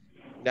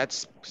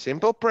 That's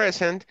simple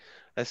present,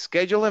 a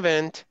scheduled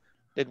event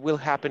that will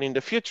happen in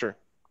the future.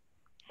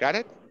 Got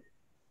it?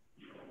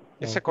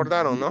 Ya se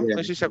acordaron, ¿no? No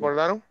sé si se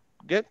acordaron.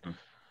 Good?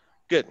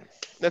 Good.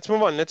 Let's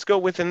move on. Let's go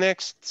with the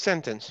next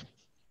sentence.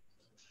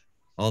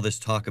 All this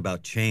talk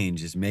about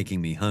change is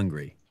making me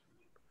hungry.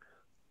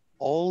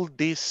 All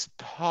this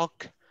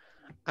talk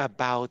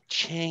about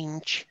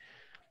change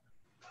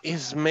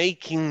is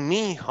making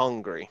me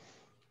hungry.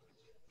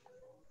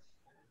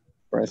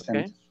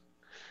 Present.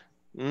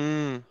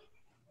 Okay.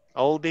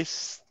 All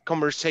this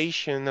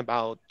conversation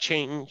about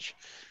change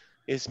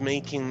is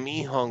making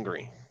me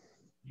hungry.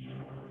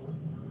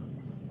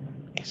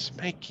 It's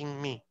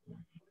making me.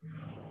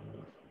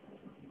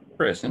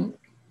 Present.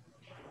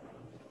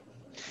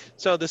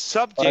 So the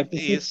subject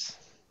is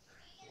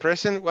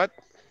present what?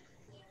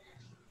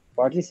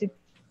 Participle.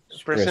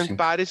 Present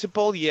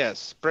participle,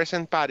 yes.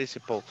 Present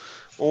participle.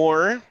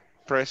 Or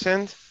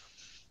present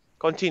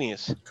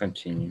continuous.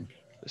 Continue.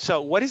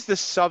 So what is the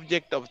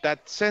subject of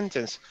that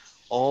sentence?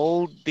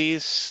 All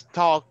this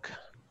talk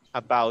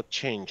about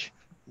change.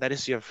 That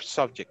is your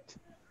subject.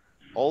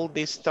 All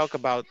this talk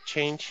about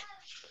change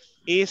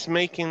is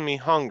making me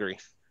hungry.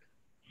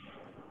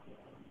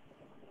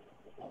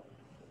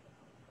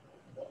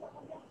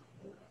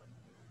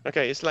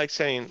 Okay, it's like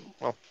saying,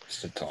 well,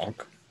 it's the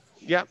talk.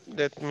 Yeah,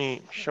 let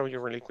me show you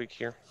really quick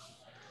here.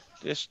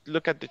 Just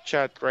look at the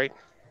chat, right?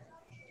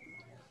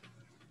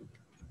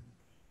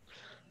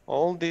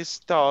 All this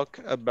talk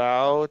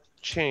about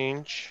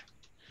change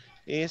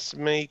is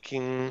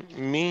making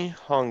me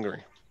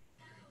hungry.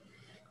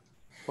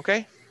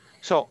 Okay,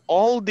 so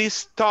all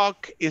this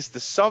talk is the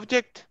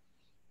subject.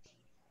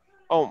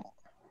 Oh,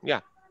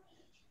 yeah.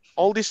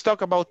 All this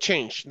talk about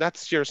change,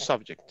 that's your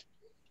subject.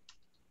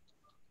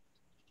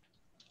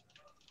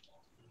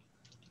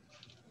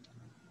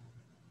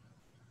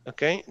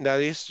 Okay,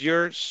 that is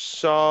your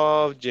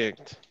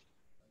subject.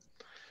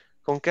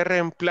 ¿Con qué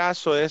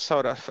reemplazo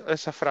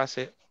esa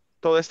frase?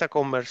 Toda esta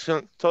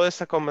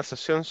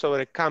conversación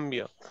sobre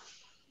cambio.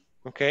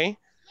 Ok.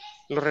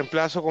 Lo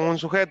reemplazo con un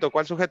sujeto.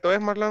 ¿Cuál sujeto es,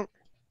 Marlon?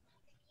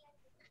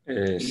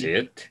 Es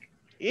it.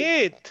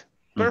 It.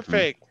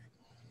 Perfect.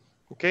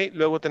 Ok.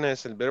 Luego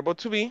tenés el verbo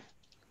to be.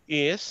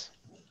 Is.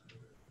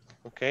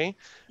 Ok.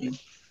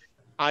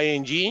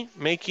 ING.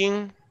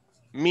 Making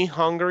me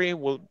hungry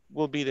will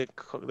be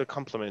the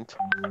complement.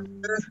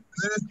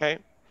 Ok.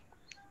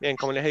 Bien,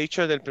 como les he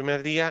dicho desde el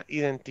primer día,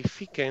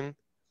 identifiquen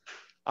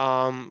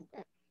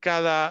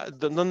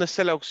 ¿dónde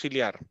está el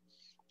auxiliar?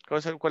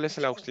 ¿Cuál es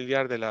el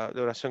auxiliar de la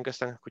oración que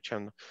están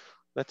escuchando?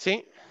 Let's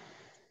see.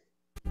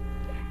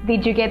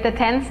 Did you get the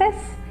tenses?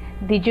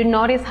 Did you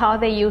notice how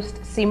they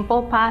used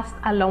simple past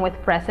along with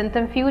present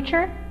and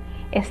future?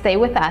 Stay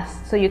with us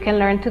so you can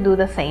learn to do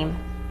the same.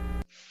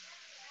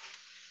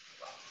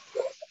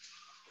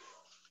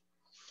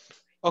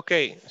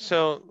 Okay,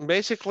 so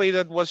basically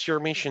that was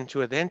your mission,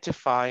 to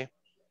identify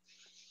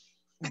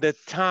the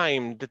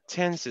time, the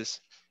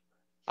tenses.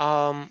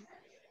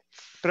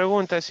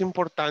 Pregunta, ¿es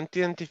importante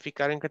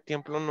identificar en qué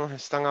tiempo nos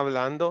están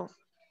hablando?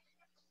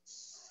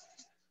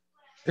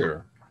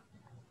 Sure.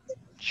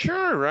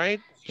 Sure,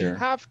 right? Sure. You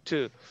have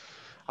to.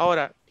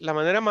 Ahora, la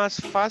manera más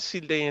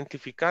fácil de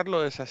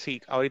identificarlo es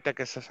así, ahorita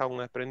que estás aún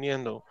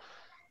aprendiendo.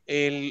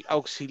 El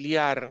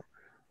auxiliar,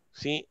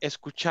 ¿sí?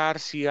 Escuchar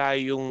si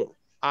hay un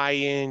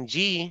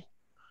ing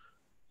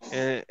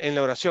en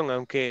la oración,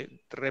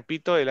 aunque,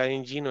 repito, el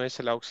ing no es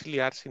el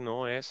auxiliar,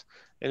 sino es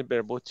el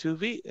verbo to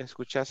be.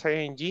 Escuchas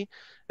ing,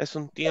 es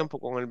un tiempo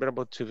con el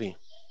verbo to be.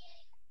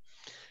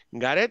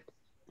 Got it?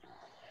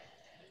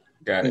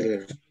 Got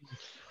it.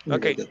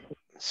 Ok,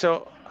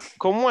 so,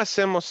 ¿cómo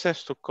hacemos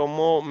esto?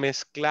 ¿Cómo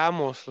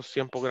mezclamos los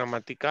tiempos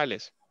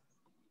gramaticales?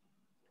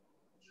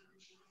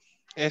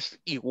 Es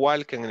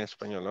igual que en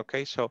español,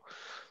 ok? So,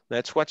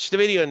 let's watch the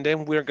video and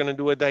then we're going to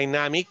do a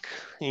dynamic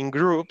in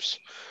groups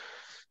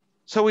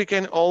so we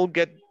can all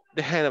get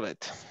the hang of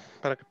it.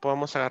 Para que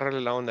podamos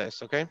agarrarle la onda a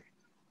esto, ok?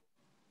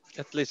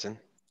 Let's listen.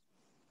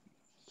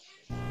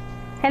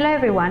 Hello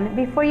everyone,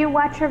 before you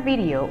watch our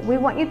video, we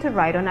want you to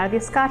write on our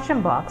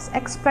discussion box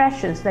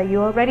expressions that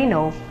you already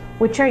know,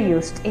 which are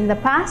used in the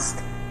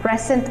past,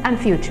 present, and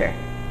future.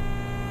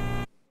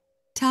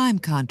 Time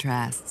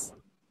contrasts.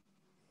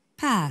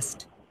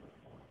 Past.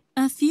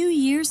 A few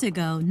years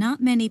ago,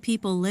 not many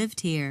people lived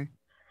here.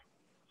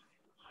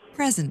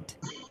 Present.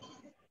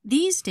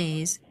 These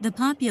days, the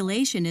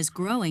population is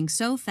growing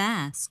so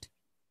fast.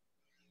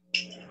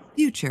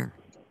 Future.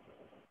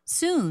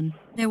 Soon,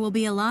 there will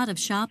be a lot of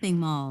shopping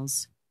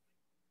malls.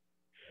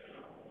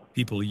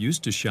 People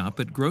used to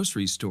shop at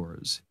grocery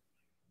stores.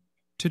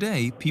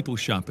 Today, people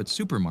shop at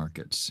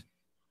supermarkets.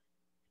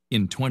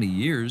 In 20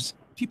 years,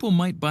 people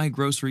might buy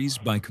groceries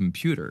by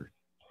computer.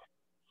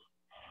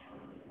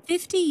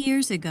 50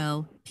 years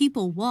ago,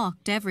 people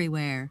walked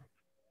everywhere.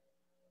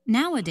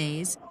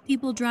 Nowadays,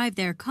 people drive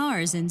their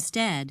cars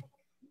instead.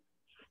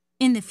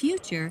 In the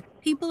future,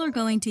 people are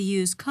going to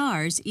use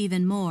cars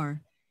even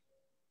more.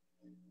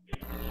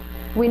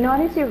 We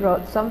notice you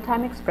wrote some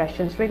time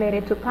expressions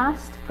related to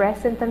past,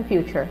 present, and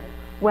future.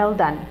 Well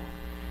done.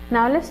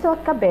 Now let's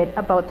talk a bit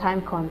about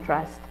time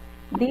contrast.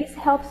 This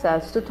helps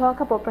us to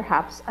talk about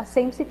perhaps a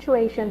same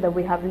situation that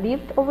we have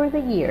lived over the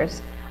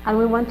years and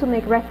we want to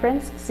make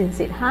reference since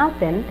it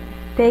happened,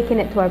 taking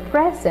it to our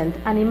present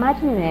and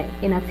imagining it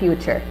in a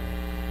future.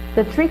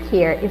 The trick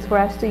here is for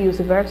us to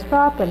use verbs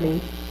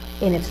properly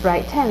in its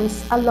right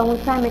tense along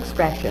with time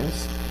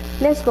expressions.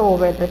 Let's go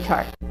over the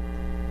chart.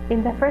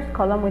 In the first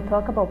column, we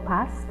talk about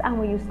past and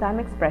we use time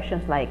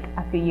expressions like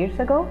a few years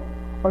ago,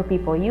 or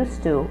people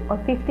used to, or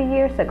 50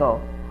 years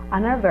ago,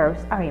 and our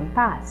verbs are in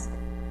past.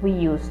 We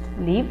used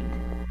lived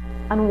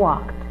and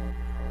walked.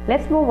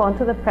 Let's move on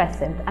to the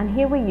present, and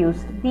here we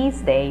use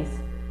these days,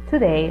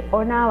 today,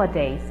 or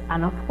nowadays,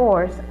 and of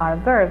course, our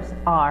verbs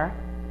are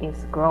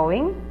is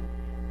growing,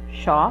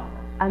 shop,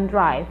 and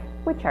drive,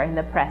 which are in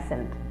the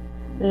present.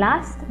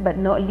 Last but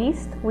not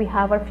least, we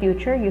have our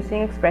future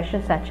using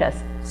expressions such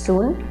as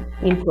soon,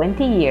 in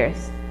 20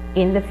 years,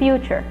 in the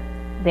future.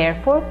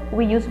 Therefore,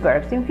 we use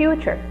verbs in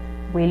future.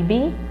 Will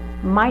be,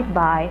 might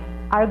buy,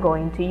 are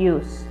going to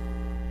use.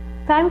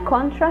 Time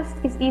contrast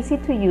is easy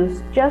to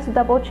use, just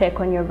double check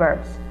on your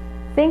verbs.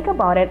 Think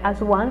about it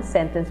as one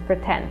sentence per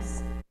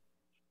tense.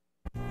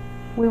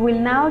 We will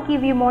now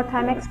give you more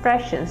time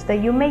expressions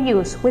that you may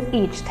use with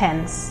each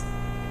tense.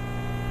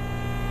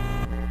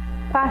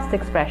 Past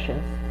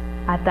expressions.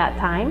 At that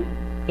time,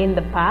 in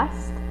the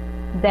past,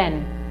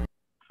 then.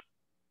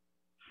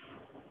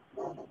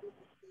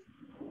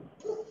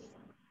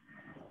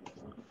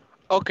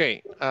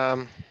 Okay,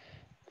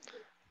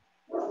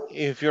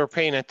 if you're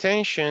paying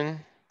attention,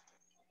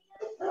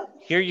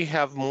 here you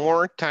have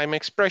more time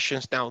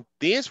expressions. Now,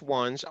 these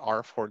ones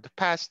are for the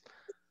past.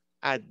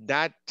 At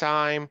that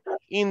time,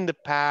 in the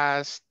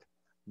past,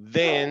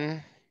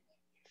 then.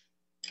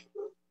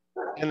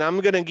 And I'm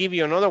gonna give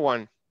you another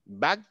one.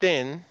 Back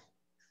then,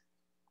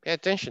 pay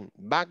attention,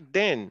 back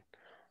then.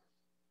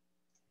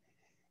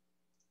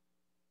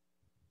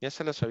 Ya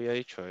se los había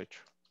dicho, de hecho.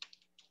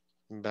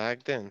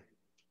 Back then.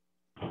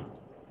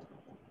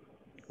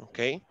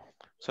 Okay,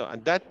 so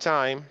at that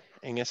time,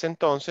 en ese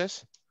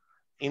entonces,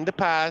 in the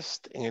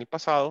past, en el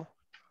pasado,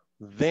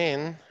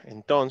 then,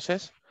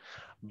 entonces,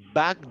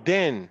 back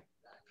then,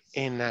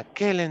 en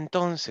aquel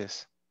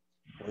entonces.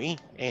 Uy,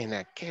 en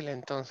aquel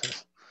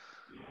entonces.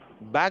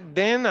 Back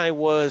then I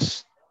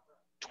was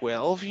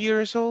 12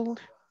 years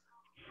old.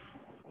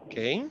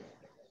 Okay.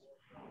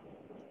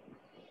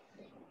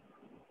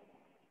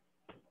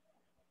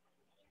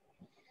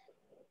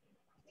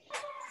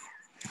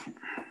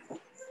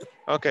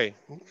 Okay,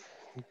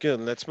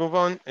 good. Let's move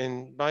on.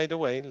 And by the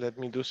way, let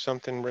me do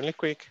something really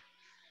quick.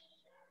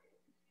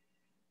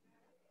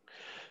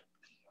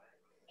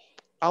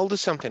 I'll do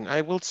something.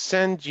 I will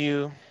send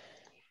you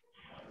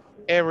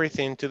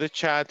everything to the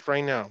chat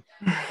right now.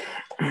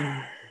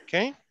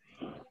 Okay?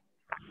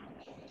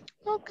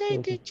 Okay,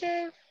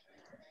 teacher.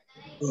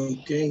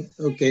 Okay.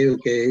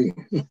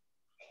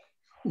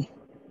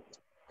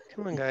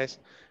 Come on, guys.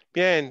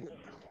 Bien.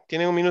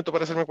 Tienen un minuto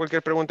para hacerme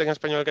cualquier pregunta en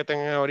español que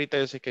tengan ahorita.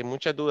 Yo sé que hay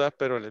muchas dudas,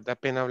 pero les da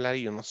pena hablar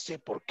y yo no sé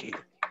por qué.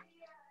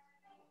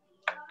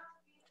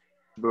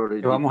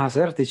 ¿Qué vamos a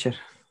hacer, teacher?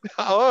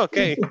 Oh,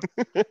 ok.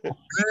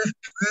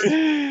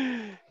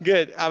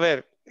 Good. A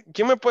ver,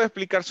 ¿quién me puede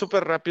explicar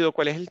súper rápido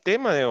cuál es el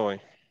tema de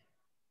hoy?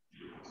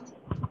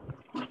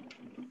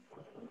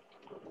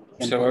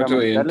 So how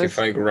to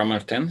identify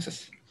grammar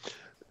tenses?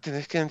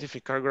 Tienes que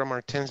identificar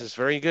grammar tenses.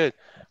 Very good.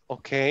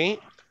 Ok.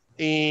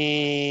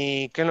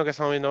 ¿Y qué es lo que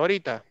estamos viendo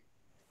ahorita?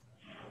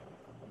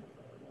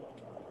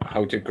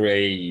 How to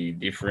create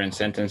different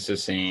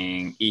sentences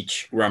in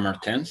each grammar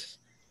tense?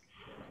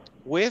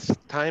 With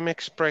time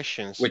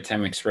expressions. With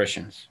time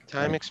expressions.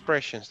 Time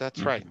expressions,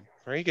 that's right.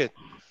 Very good.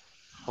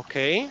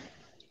 Ok.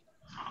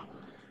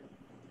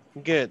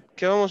 Good.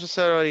 ¿Qué vamos a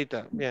hacer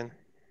ahorita? Bien.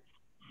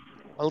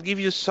 I'll give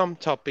you some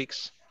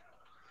topics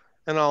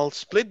and I'll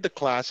split the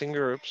class in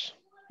groups.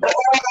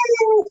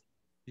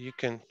 You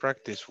can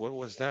practice. What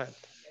was that?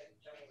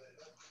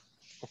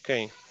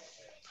 Okay.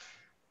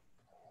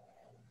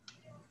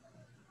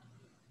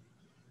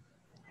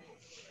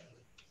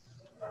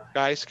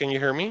 Guys, can you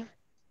hear me?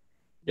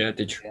 Yeah,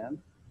 teacher.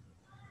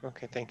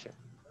 Okay, thank you.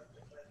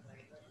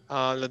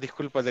 Las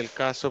disculpas del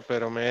caso,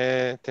 pero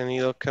me he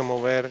tenido que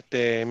mover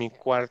de mi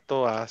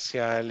cuarto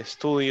hacia el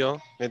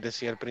estudio, les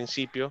decía al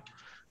principio,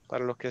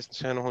 para los que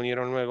se nos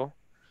unieron luego,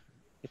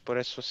 y por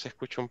eso se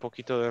escucha un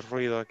poquito de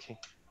ruido aquí.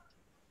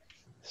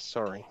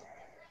 Sorry.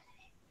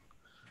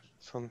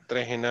 Son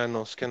 3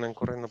 enanos que andan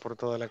corriendo por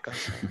toda la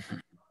casa.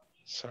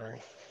 Sorry.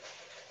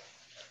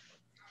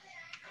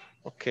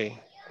 Okay.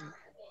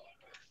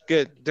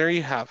 Good. There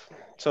you have.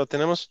 So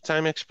tenemos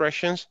time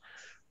expressions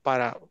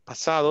para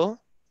pasado,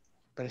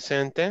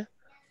 presente,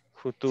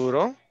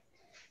 futuro.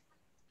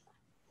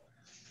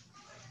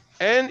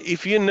 And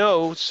if you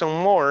know some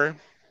more,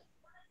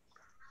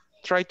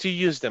 try to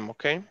use them,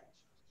 okay?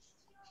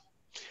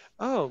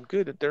 Oh,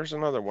 good. There's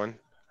another one.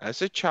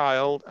 As a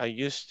child, I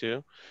used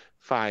to.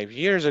 5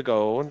 years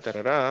ago.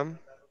 Da-da-da.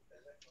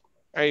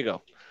 There you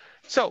go.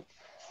 So,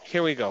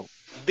 here we go.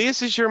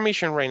 This is your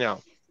mission right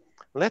now.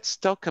 Let's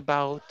talk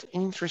about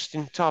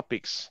interesting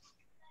topics.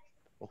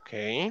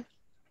 Okay.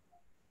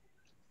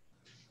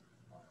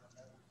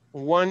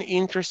 One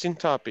interesting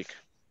topic.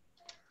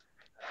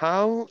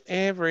 How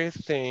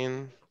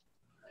everything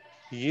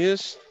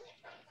used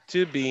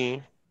to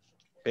be,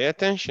 pay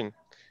attention,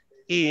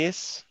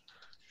 is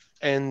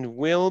and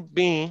will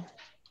be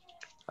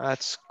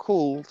at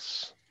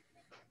schools.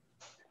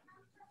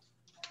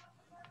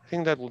 I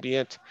think that will be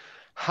it.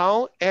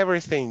 How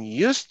everything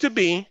used to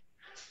be,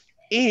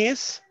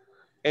 is,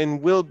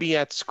 and will be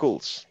at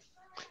schools.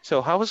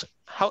 So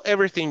how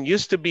everything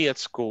used to be at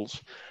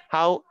schools,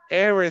 how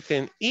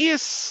everything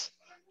is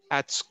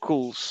at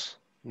schools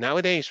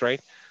nowadays,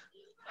 right?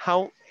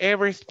 How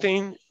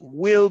everything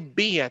will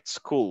be at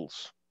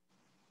schools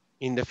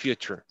in the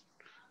future.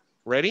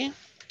 Ready?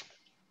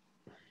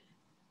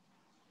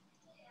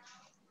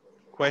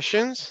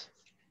 Questions?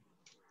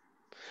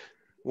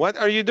 What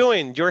are you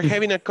doing? You're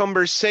having a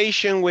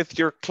conversation with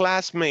your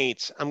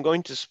classmates. I'm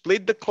going to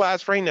split the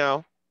class right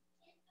now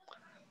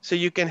so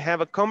you can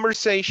have a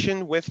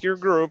conversation with your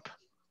group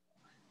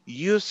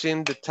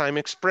using the time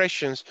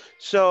expressions.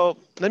 So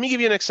let me give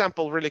you an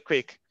example really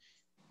quick.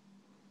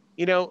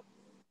 You know,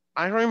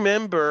 I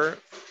remember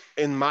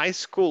in my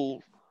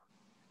school,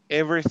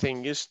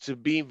 everything used to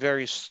be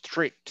very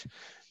strict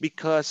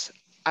because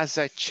as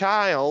a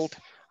child,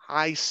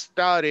 I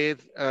studied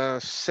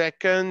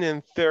 2nd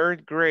and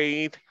 3rd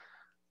grade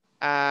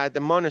at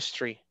the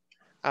monastery.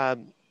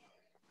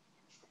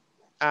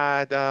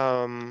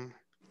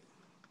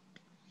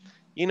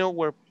 You know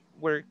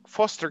where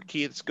foster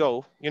kids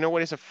go. You know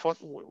what is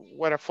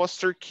what a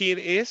foster kid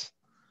is?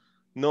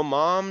 No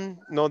mom,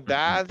 no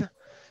dad.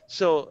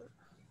 So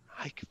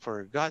I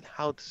forgot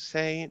how to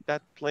say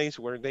that place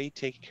where they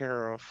take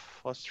care of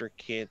foster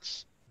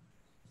kids.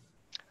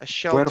 A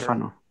shelter.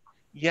 Huérfano.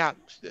 Yeah,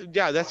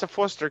 that's a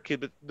foster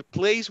kid, but the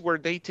place where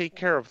they take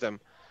care of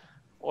them.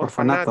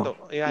 Orfanato.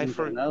 Yeah,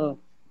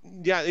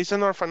 it's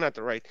an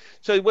orfanato, right?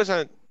 So it was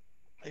I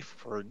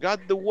forgot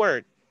the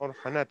word,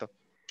 orfanato.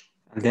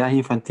 Aldeas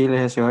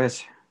infantiles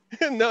SOS.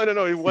 No,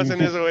 it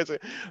wasn't SOS.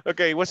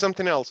 Okay, it was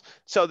something else.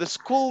 So the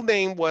school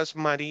name was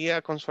María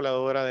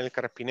Consoladora del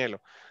Carpinelo.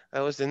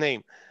 That was the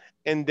name.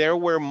 And there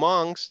were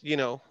monks,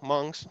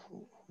 monks,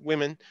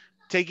 women,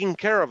 taking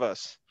care of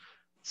us.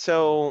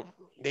 So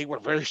they were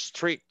very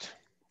strict.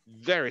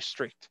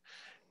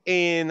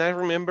 And I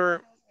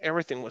remember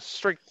everything was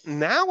strict.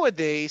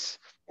 Nowadays,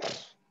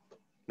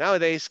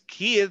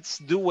 kids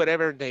do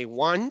whatever they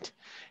want.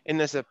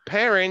 And as a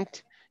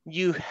parent,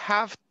 you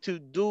have to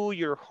do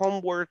your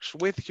homeworks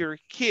with your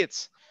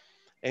kids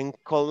and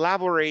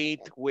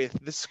collaborate with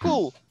the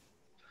school.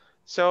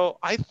 So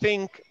I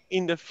think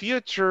in the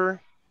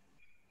future,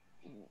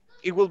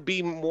 it will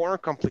be more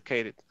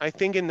complicated. I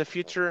think in the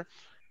future,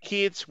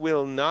 kids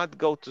will not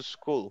go to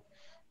school.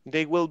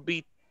 They will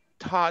be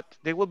taught,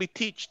 they will be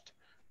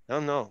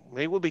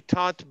they will be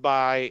taught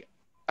by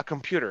a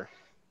computer.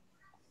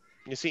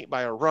 You see,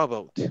 by a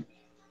robot.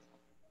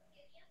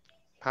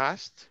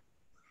 Past,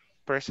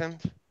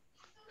 present,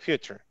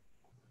 future.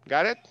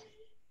 Got it?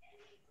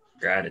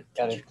 Got it.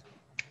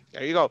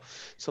 There you go.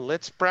 So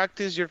let's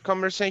practice your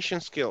conversation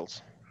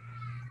skills.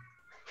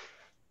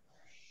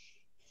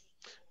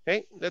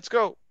 Okay, let's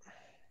go.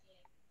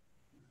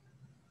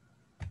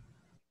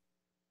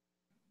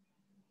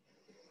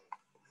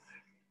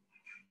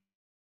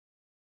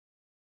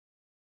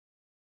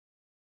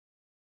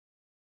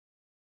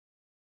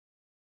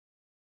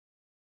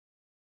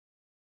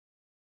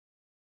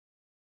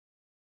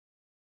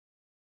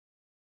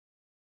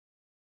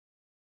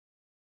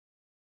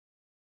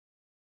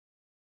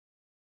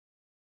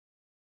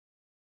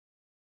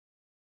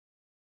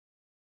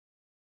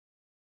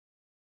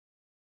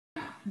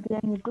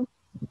 Bien, ¿y tú?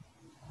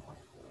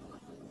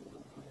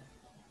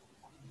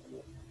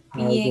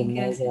 Hi, good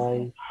night,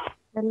 guys.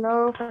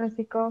 Hello,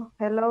 Francisco.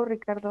 Hello,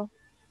 Ricardo.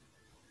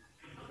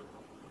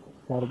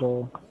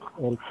 Ricardo,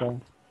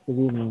 Elsa, good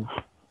evening.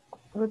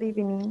 Good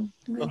evening.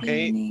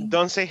 Okay,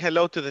 don't say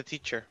hello to the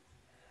teacher.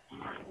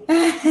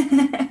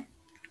 Hey,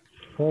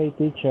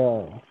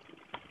 teacher.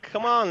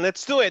 Come on,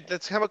 let's do it.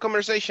 Let's have a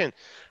conversation.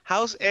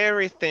 How's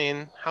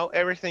everything? How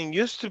everything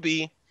used to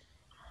be,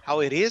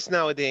 how it is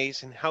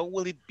nowadays, and how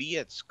will it be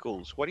at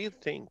schools? What do you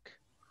think?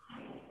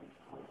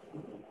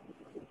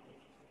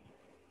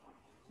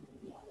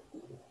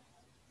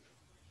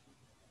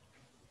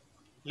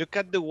 Look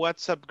at the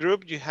WhatsApp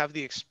group. You have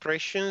the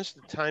expressions,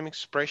 the time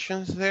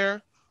expressions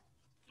there.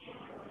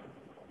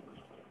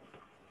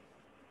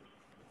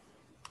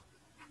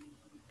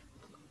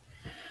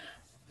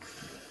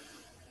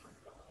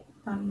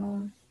 I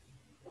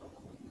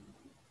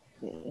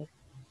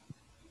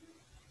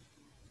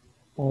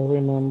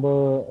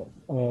remember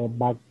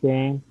back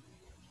then,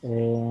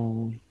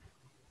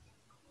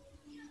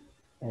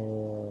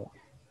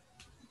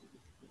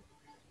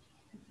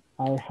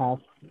 I have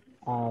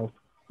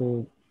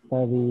to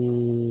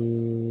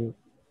study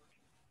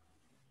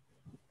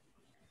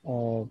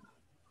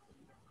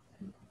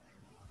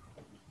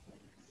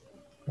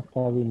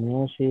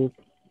music.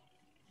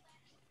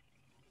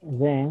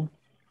 Then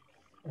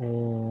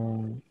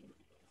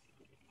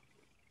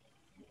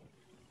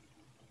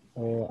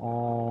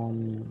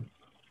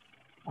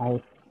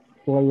I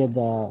played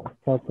the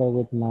soccer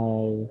with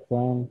my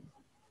friends.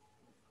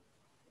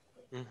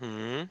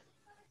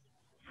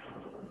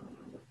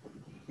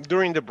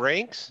 During the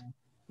breaks,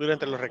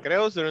 durante los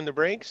recreos, during the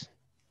breaks.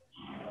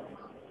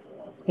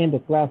 In the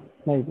class,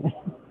 maybe.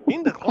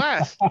 In the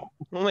class. Oh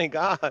my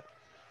God.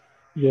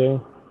 Yeah.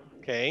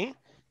 Okay.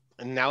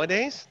 And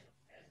nowadays?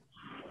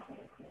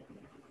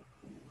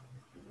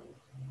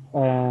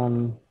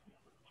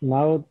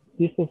 Now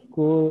this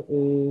school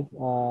is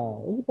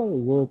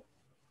very good.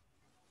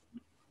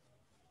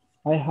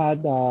 I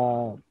had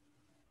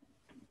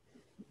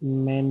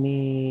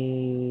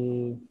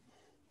many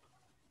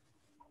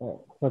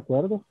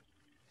recuerdos.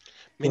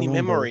 Many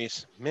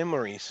memories.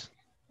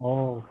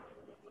 Oh.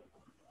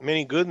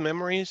 Many good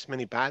memories,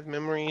 many bad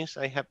memories.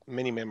 I have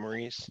many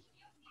memories.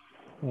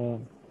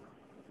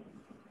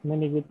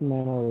 Many good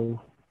memories.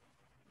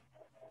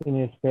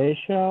 In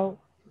special,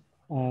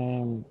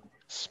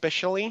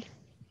 especially?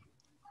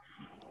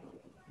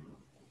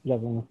 Yeah,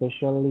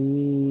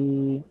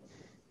 especially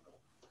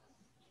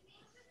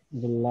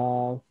the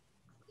last,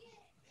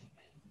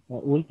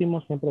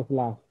 último siempre es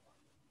last.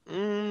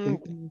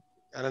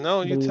 I don't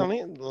know, you tell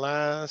me.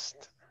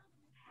 Last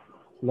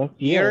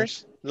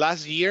years?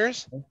 Last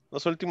years?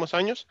 Los últimos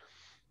años?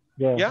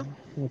 Yeah.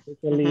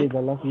 Especially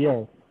the last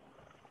year.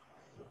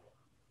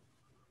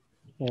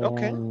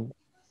 Okay.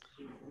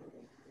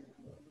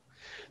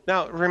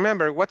 Now,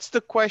 remember, what's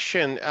the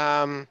question?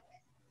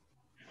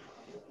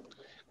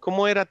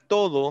 ¿Cómo era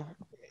todo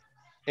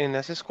en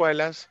las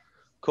escuelas?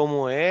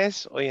 ¿Cómo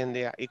es hoy en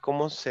día? ¿Y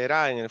cómo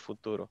será en el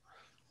futuro?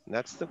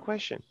 That's the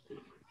question.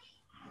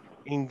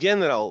 In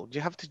general,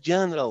 you have to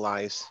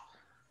generalize.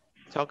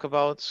 Talk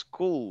about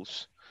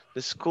schools,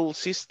 the school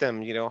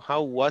system, you know,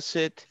 how was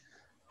it,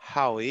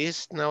 how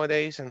is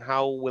nowadays, and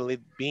how will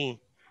it be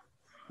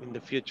in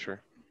the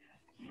future?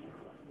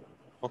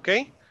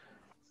 Okay?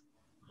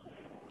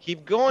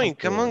 Keep going.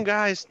 Come on,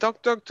 guys. Talk.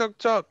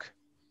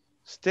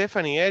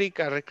 Stephanie,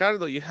 Erica,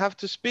 Ricardo, you have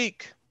to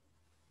speak.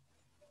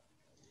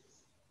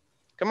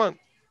 Come on.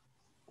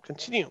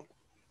 Continue.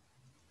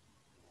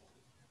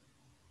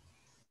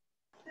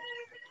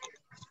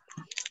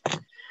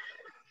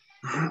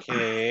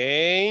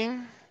 Okay.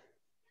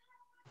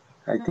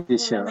 I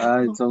teacher,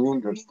 I don't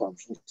understand.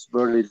 It's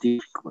very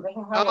difficult.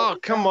 Oh,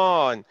 come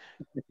on.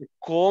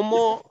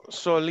 ¿Cómo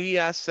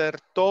solía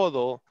ser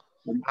todo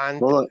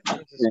antes de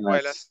las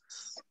escuelas?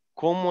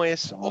 ¿Cómo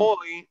es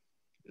hoy?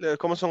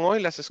 ¿Cómo son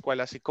hoy las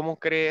escuelas? ¿Y cómo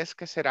crees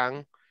que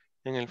serán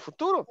en el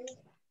futuro?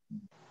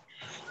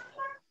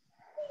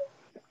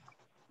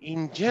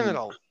 In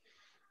general.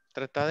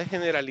 Trata de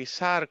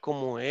generalizar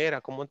cómo era,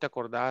 cómo te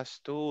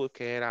acordás tú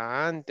que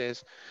era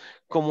antes,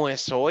 cómo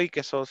es hoy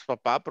que sos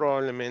papá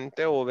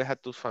probablemente, o ves a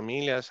tus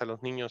familias, a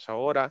los niños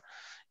ahora,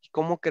 y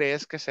cómo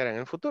crees que será en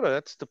el futuro.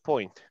 That's the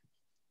point.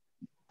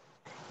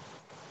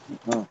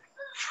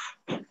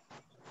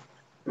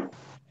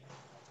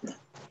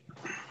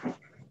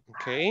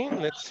 Okay,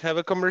 let's have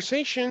a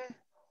conversation.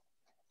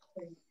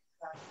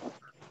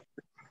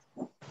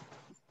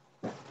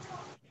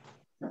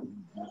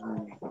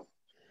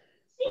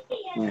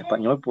 En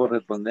español puedo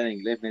responder en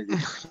inglés.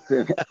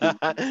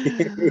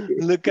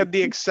 Look at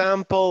the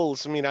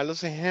examples. Mira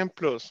los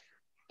ejemplos.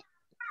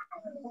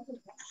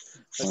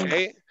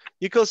 Okay.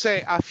 You could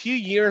say a few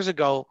years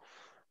ago,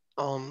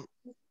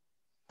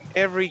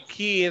 every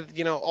kid,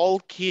 you know, all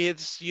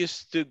kids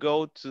used to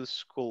go to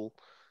school.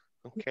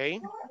 Okay.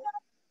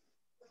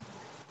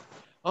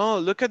 Oh,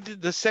 look at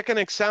the second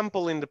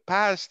example in the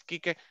past,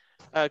 Kike,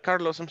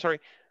 Carlos, I'm sorry.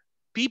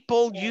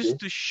 People used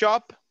to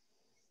shop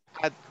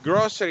at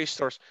grocery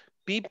stores.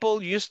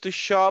 People used to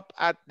shop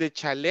at the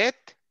chalet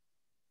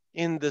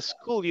in the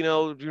school. You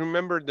know, you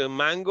remember the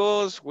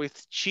mangoes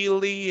with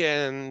chili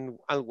and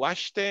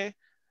alguaste,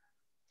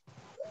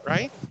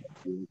 right?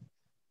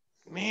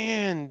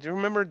 Man, do you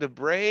remember the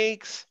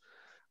breaks?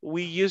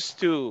 We used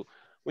to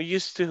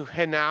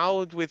hang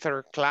out with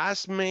our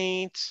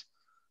classmates,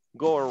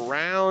 go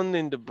around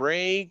in the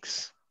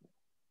breaks,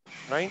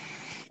 right?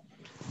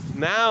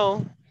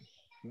 Now,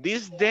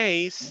 these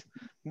days,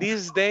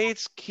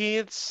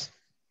 kids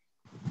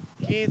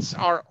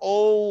are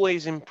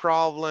always in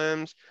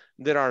problems.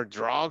 There are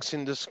drugs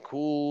in the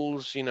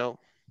schools, you know.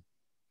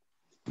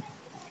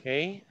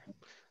 Okay.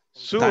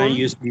 Time Soon,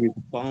 use the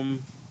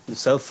phone, the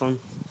cell phone.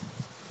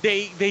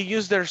 they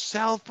use their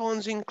cell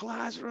phones in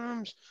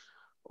classrooms.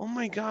 Oh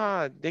my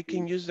God, they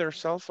can use their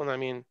cell phone. I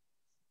mean,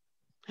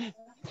 do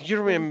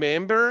you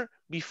remember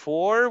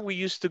before we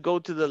used to go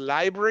to the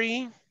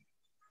library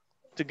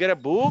to get a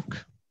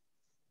book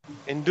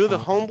and do the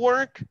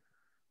homework?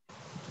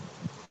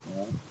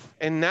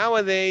 And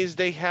nowadays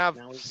they have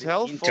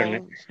cell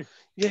internet. phones.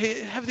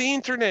 They have the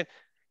internet.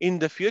 In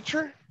the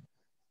future?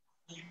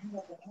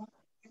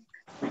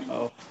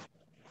 Oh.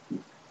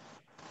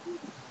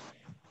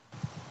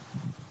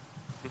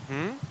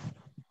 Mm-hmm.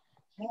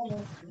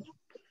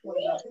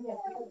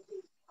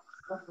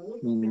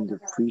 In the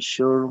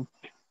future,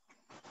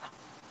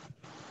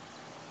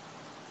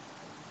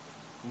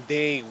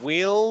 They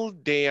will,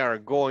 they are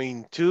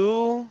going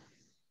to.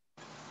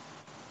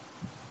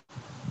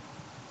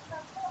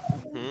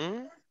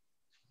 Mm-hmm.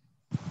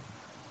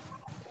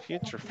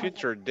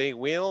 Future, they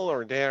will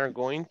or they are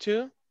going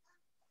to.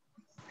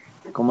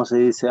 ¿cómo se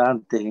dice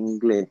antes en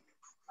inglés?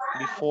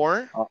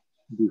 Before.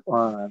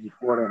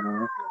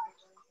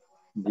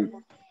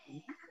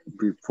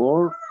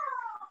 Before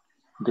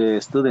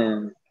the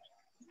student,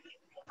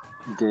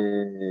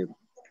 the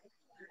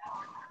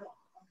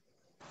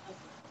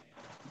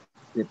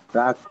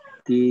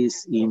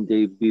practice in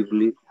the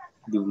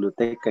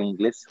biblioteca en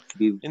inglés.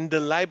 In the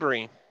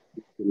library.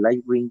 The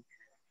library.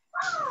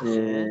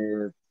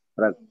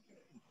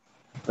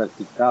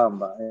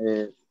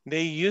 Practicaban.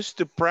 They used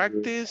to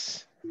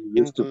practice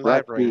in the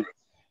library.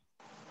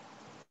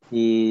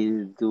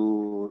 Y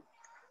do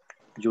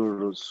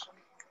yours.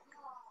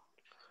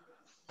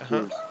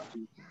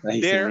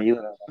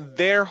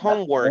 Their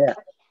homework.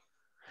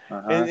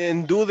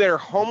 And do their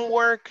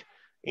homework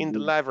in the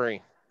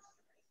library.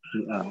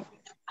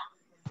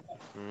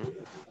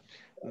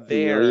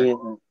 Their,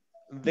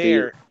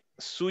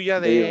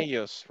 suya de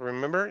ellos.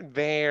 Remember?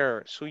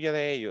 Their, suya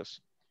de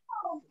ellos.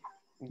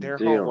 Their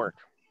homework.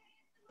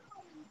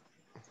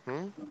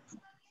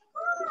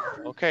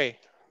 Okay,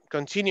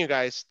 continue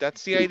guys.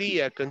 That's the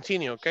idea.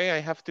 Continue, okay? I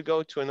have to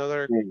go to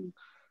another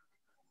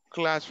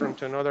classroom,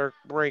 to another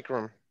break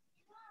room.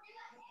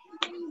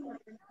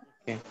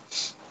 Okay.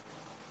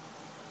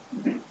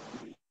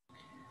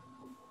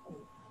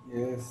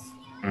 Yes.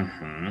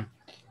 Mm-hmm.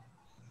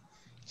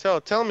 So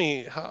tell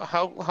me,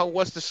 how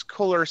was the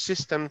scholar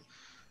system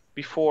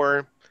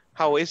before?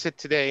 How is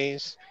it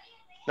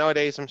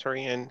nowadays, I'm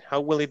sorry, and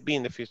how will it be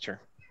in the future?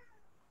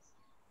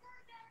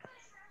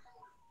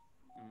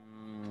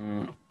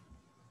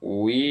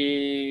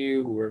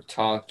 We were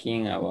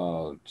talking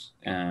about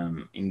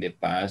in the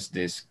past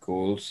the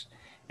schools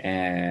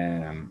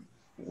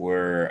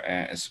were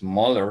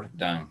smaller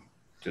than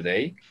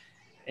today.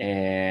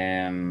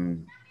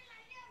 In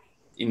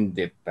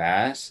the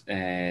past,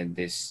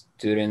 the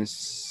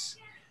students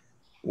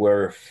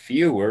were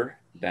fewer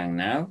than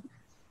now.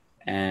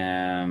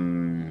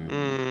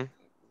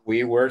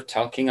 We were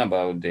talking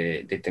about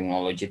the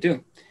technology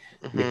too,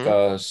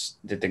 because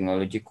the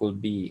technology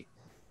could be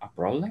a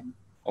problem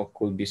or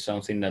could be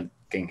something that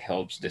can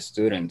help the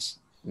students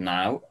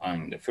now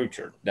and in the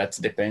future. That's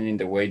depending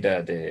the way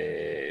that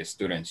the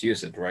students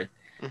use it, right?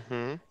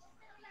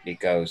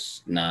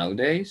 Because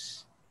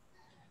nowadays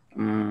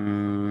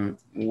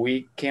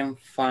we can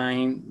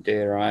find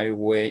the right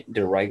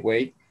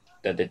way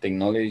that the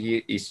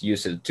technology is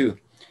used too,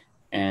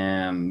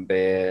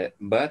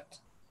 but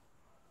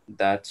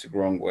that's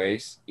wrong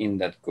ways in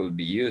that could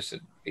be used,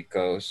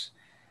 because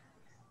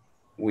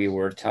we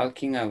were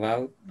talking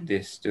about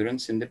the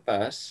students in the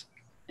past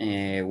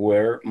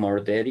were more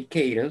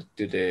dedicated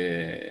to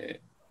the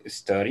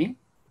study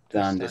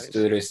than the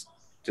students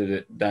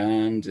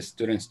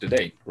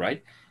today,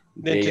 right?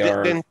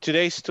 Than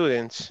today's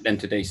students.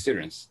 Today's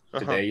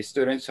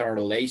students are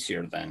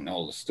lazier than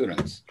all the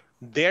students.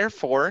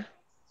 Therefore,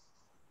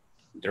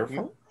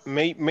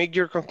 make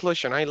your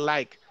conclusion. I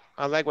like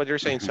what you're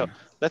saying. So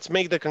let's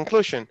make the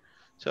conclusion.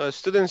 So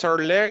students are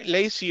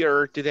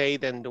lazier today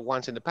than the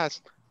ones in the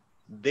past.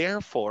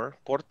 Therefore,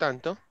 por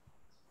tanto,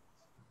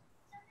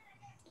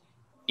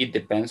 it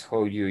depends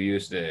how you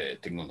use the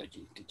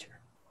technology, teacher.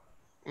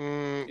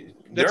 Let's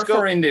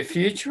Therefore, go. in the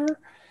future,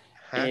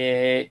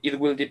 it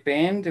will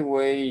depend the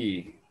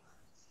way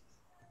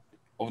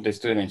of the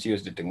students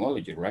use the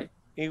technology, right?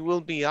 It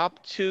will be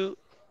up to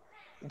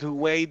the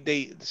way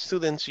the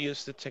students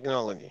use the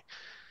technology.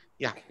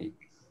 Yeah. Okay.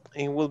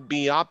 It will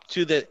be up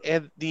to the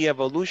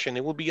evolution.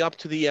 It will be up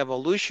to the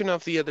evolution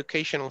of the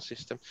educational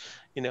system.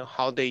 You know,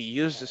 how they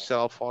use the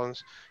cell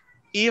phones.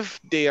 If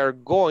they are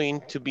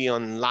going to be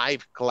on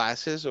live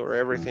classes or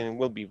everything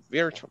will be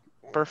virtual.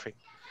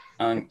 Perfect.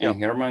 And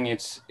Herman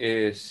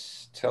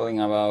is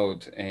telling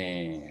about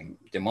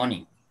the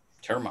money.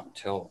 Herman,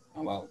 tell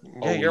about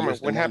yeah, Herman,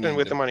 what happened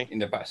with the money in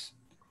the past?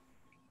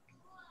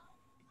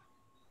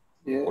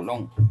 Yeah.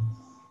 Colón.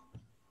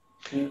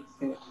 When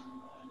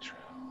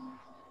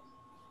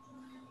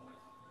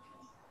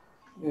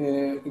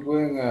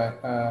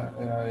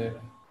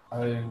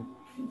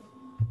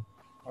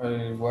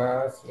I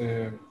was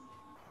a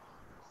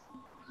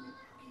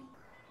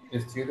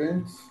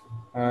student,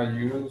 I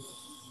use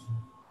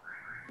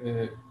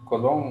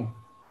Colón.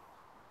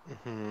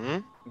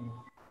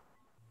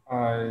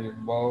 I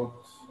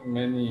bought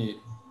many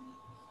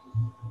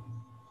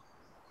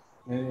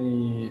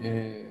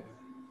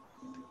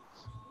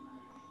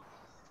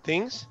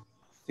things.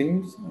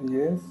 Things,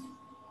 yes.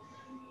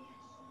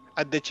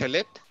 At the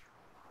chalet?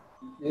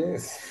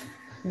 Yes.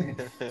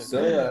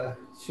 Soda,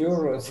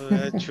 churros.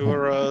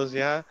 Churros,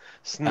 yeah.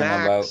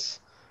 Snacks.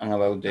 And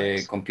about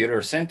the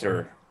computer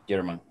center,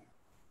 German.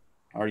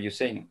 Are you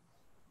saying?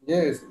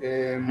 Yes.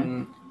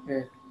 In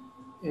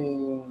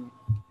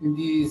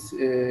this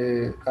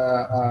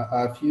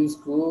a few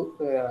school,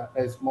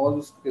 a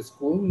small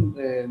school,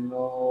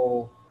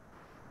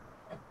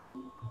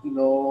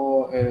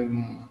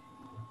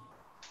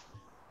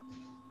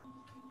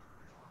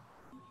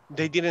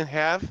 they didn't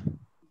have.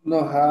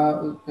 Don't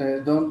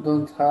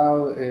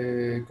have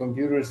a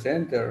computer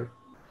center.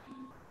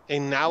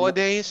 And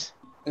nowadays.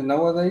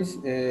 Nowadays,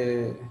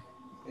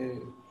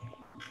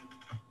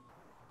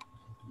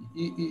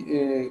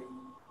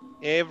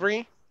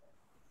 every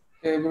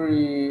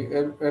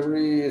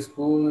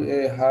school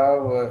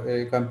have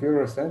a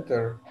computer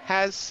center.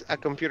 Has a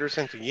computer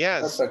center,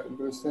 yes. Has a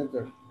computer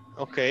center.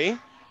 Okay.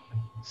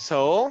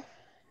 So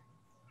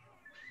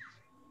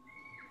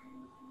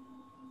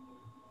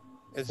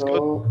it's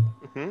good.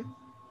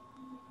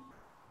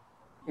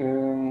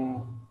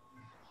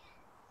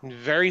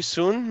 Very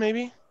soon,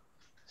 maybe.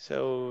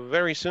 So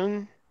very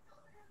soon.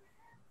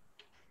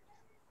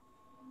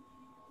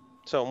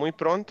 So muy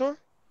pronto.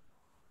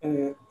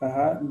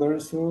 Very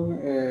soon.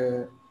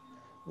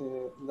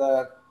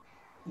 That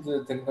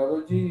the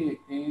technology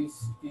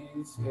is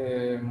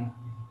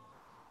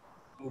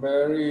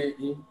very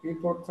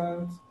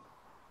important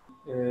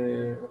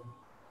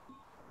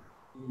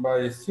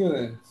by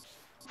students.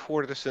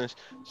 For the students.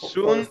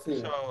 Soon,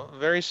 so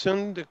very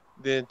soon,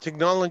 the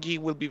technology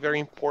will be very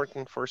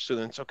important for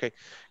students. Okay,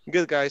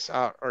 good guys,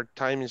 our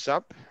time is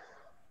up.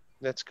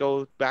 Let's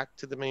go back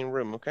to the main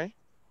room, okay?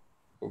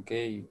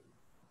 Okay.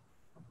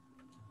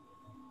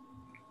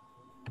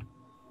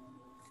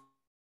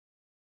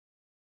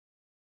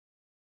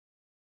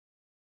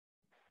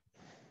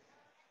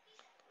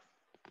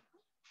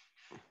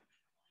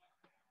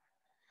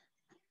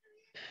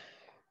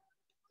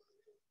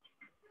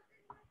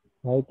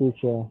 Hi,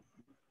 teacher.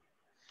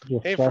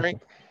 Hey,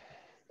 Frank.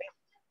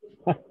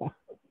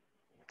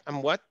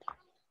 I'm what?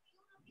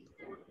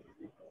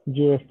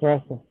 You're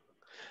stressing.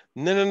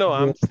 No.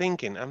 I'm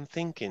thinking. I'm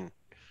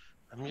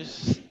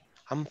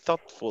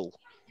thoughtful.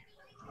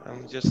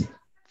 I'm just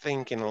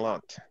thinking a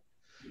lot.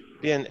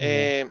 Bien,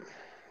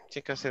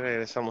 chicas,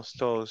 regresamos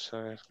todos.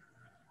 A ver.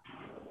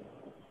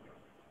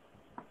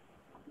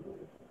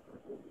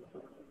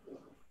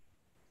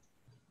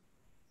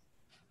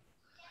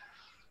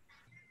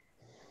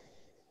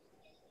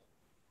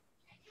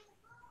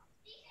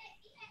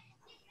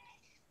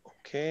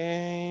 Ok,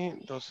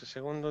 12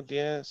 segundos,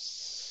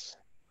 10,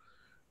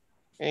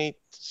 8,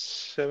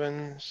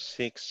 7,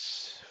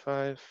 6,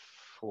 5,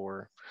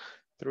 4,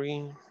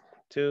 3,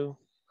 2,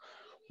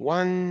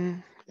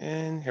 1,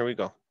 and here we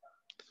go.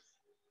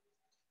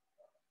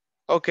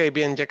 Ok,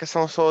 bien, ya que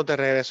estamos todos de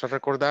regreso,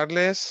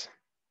 recordarles,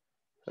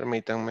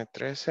 permítanme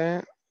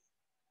 13,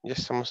 ya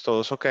estamos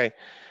todos, ok.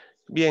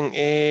 Bien,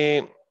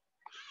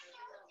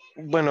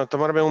 bueno,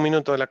 tomarme un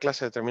minuto de la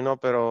clase terminó,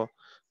 pero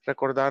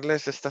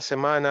recordarles, esta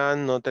semana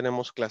no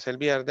tenemos clase el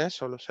viernes,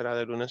 solo será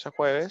de lunes a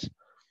jueves.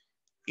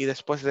 Y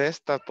después de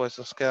esta, pues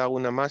nos queda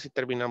una más y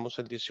terminamos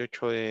el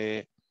 18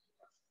 de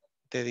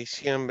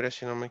diciembre,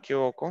 si no me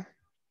equivoco.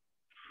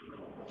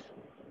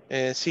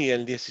 Sí,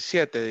 el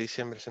 17 de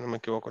diciembre, si no me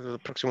equivoco, el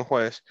próximo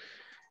jueves.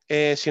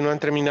 Si no han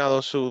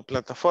terminado su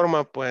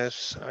plataforma,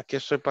 pues aquí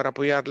estoy para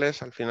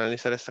apoyarles. Al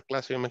finalizar esta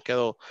clase yo me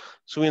quedo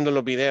subiendo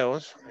los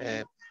videos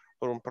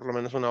por lo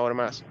menos una hora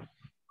más.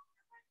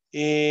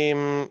 Y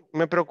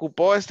me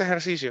preocupó este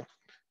ejercicio.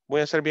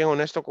 Voy a ser bien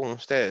honesto con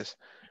ustedes.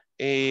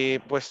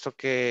 puesto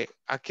que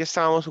aquí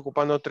estábamos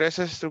ocupando tres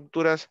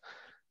estructuras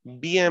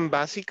bien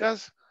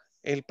básicas: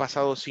 el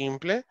pasado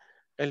simple,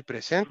 el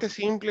presente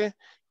simple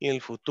y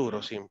el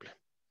futuro simple.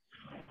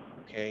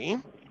 Ok.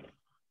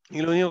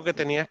 Y lo único que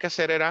tenías que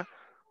hacer era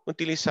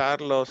utilizar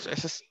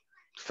esas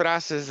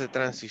frases de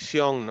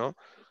transición, ¿no?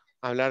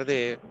 Hablar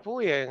de,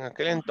 uy, en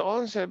aquel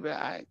entonces,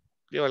 ay,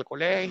 iba al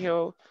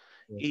colegio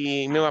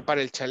y me iba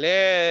para el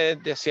chalet,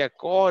 hacía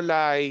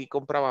cola y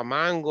compraba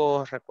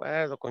mangos,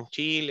 recuerdo, con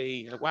chile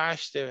y el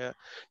wash.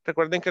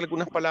 Recuerden que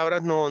algunas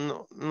palabras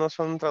no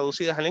son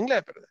traducidas al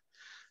inglés, ¿verdad?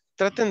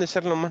 Traten de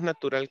ser lo más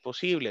natural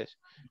posible.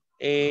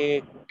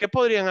 ¿Qué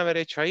podrían haber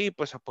hecho ahí?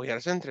 Pues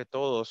apoyarse entre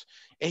todos.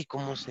 Hey,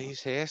 ¿cómo se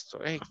dice esto?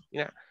 Hey,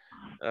 mira,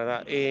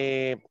 ¿verdad?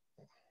 Y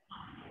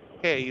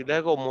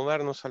luego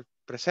movernos al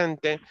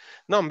presente.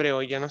 No, hombre,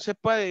 hoy ya no se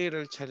puede ir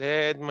al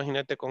chalet,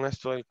 imagínate con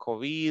esto del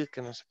COVID,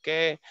 que no sé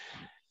qué.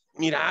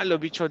 Mira, los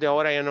bichos de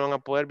ahora ya no van a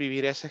poder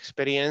vivir esa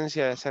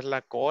experiencia de hacer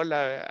la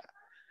cola, ¿verdad?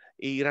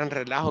 Y gran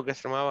relajo que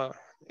se armaba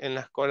en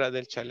las colas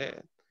del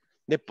chalet.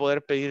 De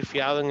poder pedir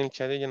fiado en el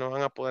chalet, ya no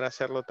van a poder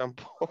hacerlo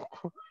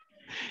tampoco.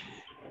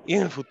 ¿Y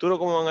en el futuro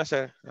cómo van a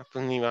hacer?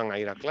 Pues ni van a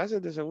ir a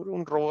clases, de seguro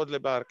un robot les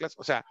va a dar clases.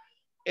 O sea,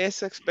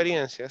 esa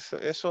experiencia,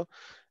 eso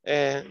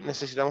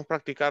necesitamos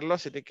practicarlo,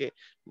 así de que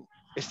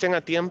estén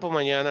a tiempo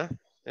mañana,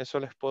 eso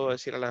les puedo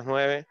decir a las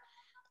 9.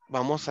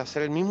 Vamos a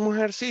hacer el mismo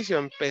ejercicio,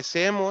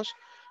 empecemos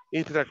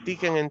y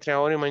practiquen entre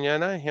ahora y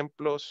mañana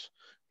ejemplos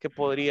que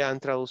podrían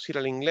traducir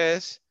al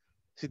inglés.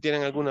 Si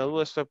tienen alguna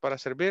duda, estoy para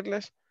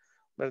servirles,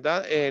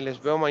 ¿verdad?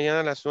 Les veo mañana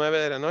a las 9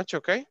 de la noche,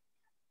 ¿ok?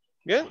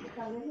 ¿Bien?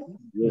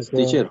 Yes,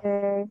 teacher.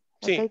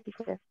 Sí. Okay,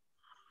 teacher.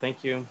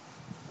 Thank you.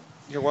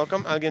 You're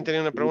welcome. ¿Alguien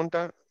tenía una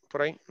pregunta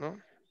por ahí? ¿No?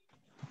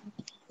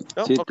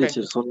 No, Sí, ok.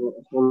 teacher, solo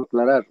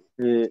aclarar.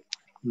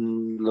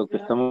 Lo que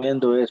estamos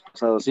viendo es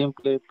pasado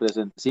simple,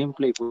 presente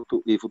simple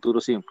y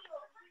futuro simple.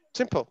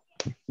 Simple.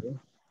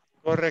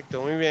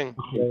 Correcto, muy bien,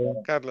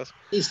 Carlos.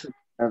 Listo.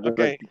 Para Okay.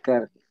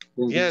 practicar. Thank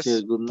you, teacher.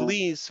 Yes, Good night.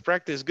 please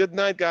practice. Good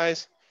night,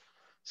 guys.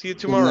 See you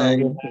Good tomorrow. night.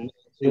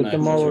 See you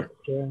tomorrow.